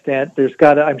that extent.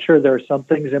 I'm sure there are some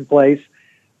things in place,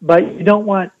 but you don't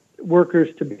want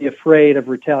workers to be afraid of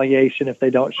retaliation if they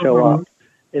don't show up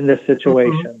in this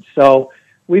situation. So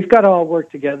we've got to all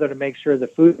work together to make sure the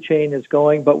food chain is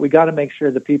going, but we got to make sure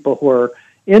the people who are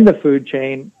in the food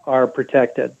chain are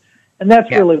protected. And that's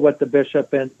really what the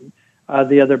bishop and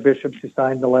the other bishops who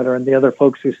signed the letter and the other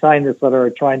folks who signed this letter are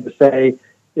trying to say,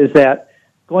 is that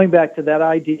going back to that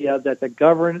idea that the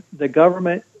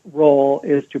government role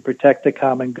is to protect the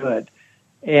common good.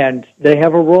 And they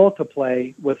have a role to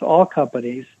play with all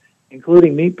companies,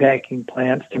 including meatpacking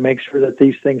plants, to make sure that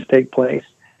these things take place.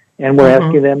 And we're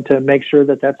asking them to make sure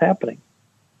that that's happening.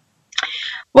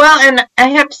 Well, and I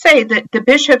have to say that the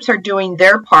bishops are doing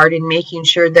their part in making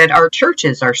sure that our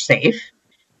churches are safe,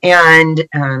 and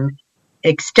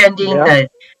extending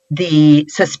the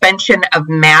suspension of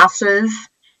masses.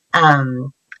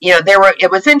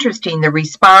 It was interesting. The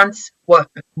response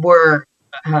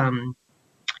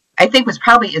I think was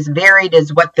probably as varied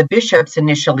as what the bishops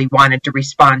initially wanted to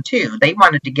respond to. They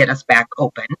wanted to get us back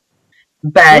open,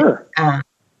 but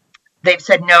they've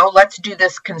said, no, let's do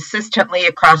this consistently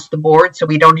across the board so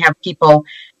we don't have people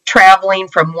traveling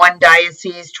from one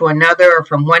diocese to another or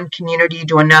from one community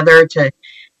to another to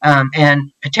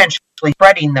and potentially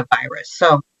spreading the virus.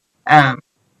 So, God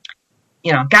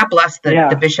bless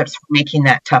the bishops for making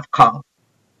that tough call.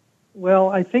 Well,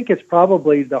 I think it's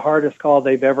probably the hardest call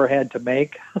they've ever had to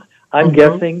make. I'm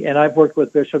guessing, and I've worked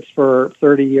with bishops for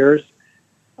 30 years.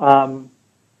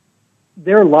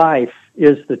 Their life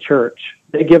is the church.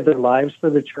 They give their lives for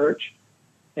the church,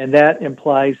 and that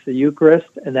implies the Eucharist,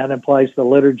 and that implies the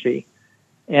liturgy.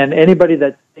 And anybody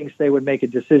that thinks they would make a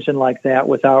decision like that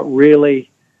without really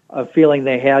feeling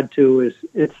they had to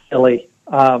it's silly.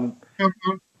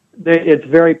 It's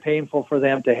very painful for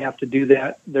them to have to do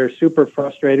that. They're super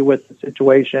frustrated with the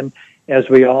situation, as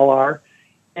we all are.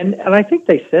 And I think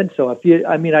they said so.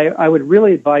 I would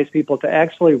really advise people to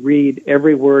actually read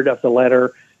every word of the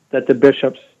letter that the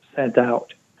bishops sent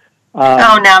out.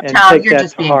 Tom, you're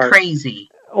just being crazy.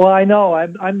 Well, I know.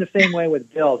 I'm the same way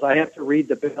with bills. I have to read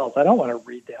the bills. I don't want to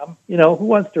read them. Who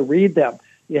wants to read them?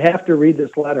 You have to read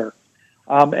this letter.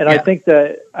 I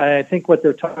think what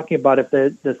they're talking about, if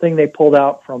the thing they pulled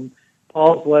out from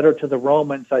Paul's letter to the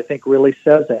Romans, I think really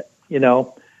says it.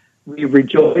 We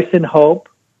rejoice in hope,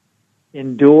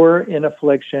 endure in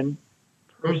affliction,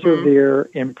 persevere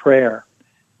in prayer.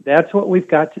 That's what we've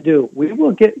got to do. We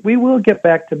will get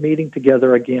back to meeting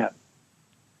together again.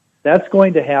 That's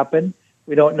going to happen.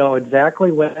 We don't know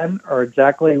exactly when or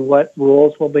exactly what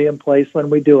rules will be in place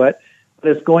when we do it, but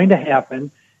it's going to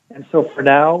happen. And so for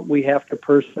now, we have to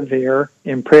persevere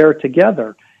in prayer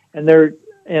together.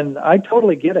 And I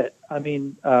totally get it.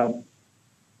 The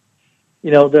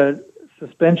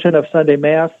suspension of Sunday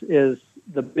Mass is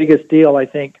the biggest deal, I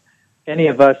think, any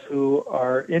of us who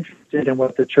are interested in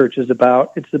what the church is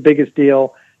about. It's the biggest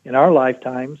deal in our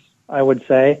lifetimes, I would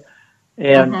say,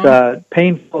 and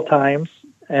painful times,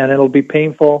 and it'll be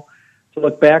painful to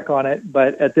look back on it.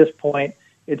 But at this point,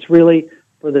 it's really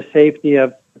for the safety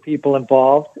of the people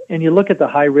involved. And you look at the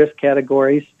high-risk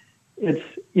categories,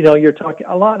 you're talking,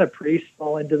 a lot of priests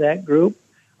fall into that group.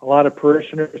 a lot of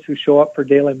parishioners who show up for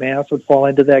daily mass would fall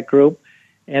into that group.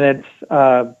 And it's,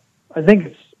 I think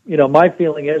it's, my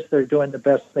feeling is they're doing the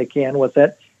best they can with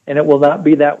it, and it will not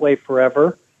be that way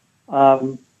forever.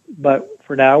 But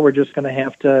for now, we're just going to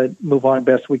have to move on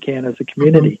best we can as a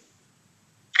community.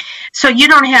 So you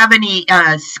don't have any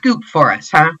scoop for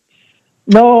us, huh?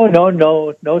 No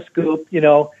scoop.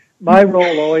 My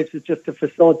role always is just to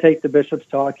facilitate the bishops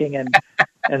talking and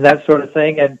that sort of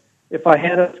thing. And if I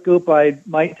had a scoop, I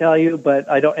might tell you, but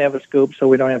I don't have a scoop, so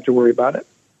we don't have to worry about it.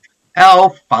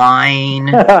 Oh, fine.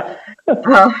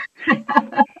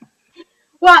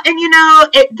 Well, and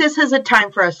this is a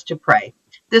time for us to pray.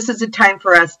 This is a time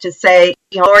for us to say,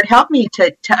 Lord, help me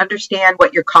to understand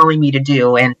what you're calling me to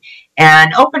do, and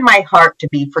open my heart to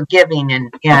be forgiving and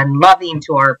loving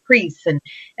to our priests and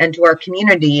to our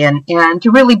community, and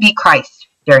to really be Christ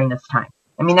during this time.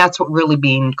 I mean, that's what really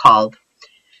being called.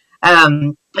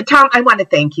 Tom, I want to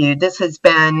thank you. This has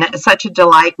been such a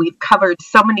delight. We've covered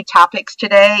so many topics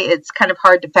today. It's kind of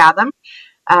hard to fathom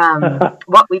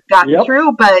what we've gotten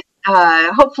through, but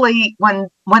hopefully when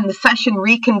the session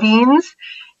reconvenes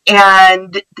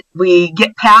and we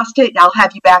get past it, I'll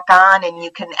have you back on and you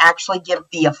can actually give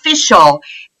the official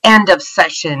end of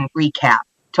session recap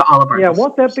to all of our listeners.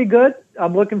 Won't that be good?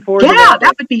 I'm looking forward to that. Yeah,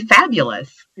 that would be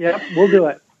fabulous. Yep, we'll do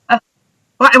it.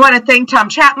 Well, I want to thank Tom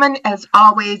Chapman, as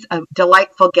always, a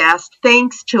delightful guest.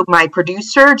 Thanks to my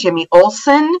producer, Jimmy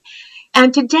Olson.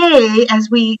 And today, as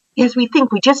we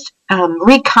think, we just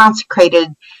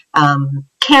reconsecrated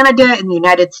Canada and the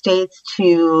United States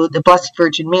to the Blessed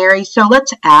Virgin Mary. So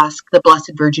let's ask the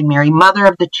Blessed Virgin Mary, Mother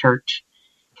of the Church,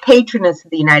 patroness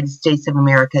of the United States of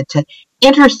America, to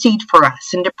intercede for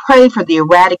us and to pray for the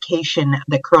eradication of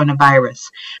the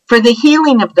coronavirus, for the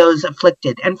healing of those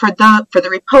afflicted, and for the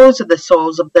repose of the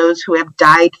souls of those who have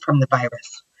died from the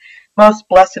virus. Most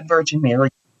Blessed Virgin Mary,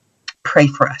 pray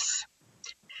for us.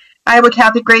 Iowa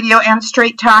Catholic Radio and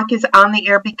Straight Talk is on the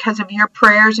air because of your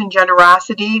prayers and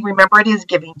generosity. Remember, it is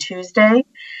Giving Tuesday.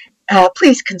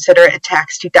 Please consider a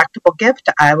tax-deductible gift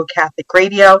to Iowa Catholic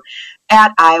Radio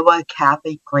at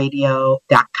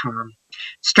iowacatholicradio.com.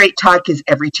 Straight Talk is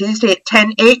every Tuesday at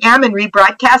 10 a.m. and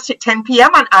rebroadcast at 10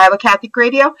 p.m. on Iowa Catholic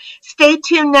Radio. Stay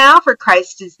tuned now for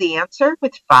Christ is the Answer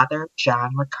with Father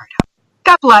John Ricardo.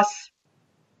 God bless.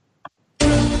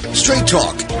 Straight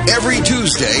Talk every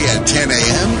Tuesday at 10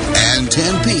 a.m. and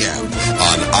 10 p.m.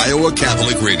 on Iowa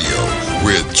Catholic Radio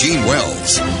with Gene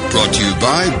Wells. Brought to you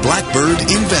by Blackbird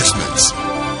Investments.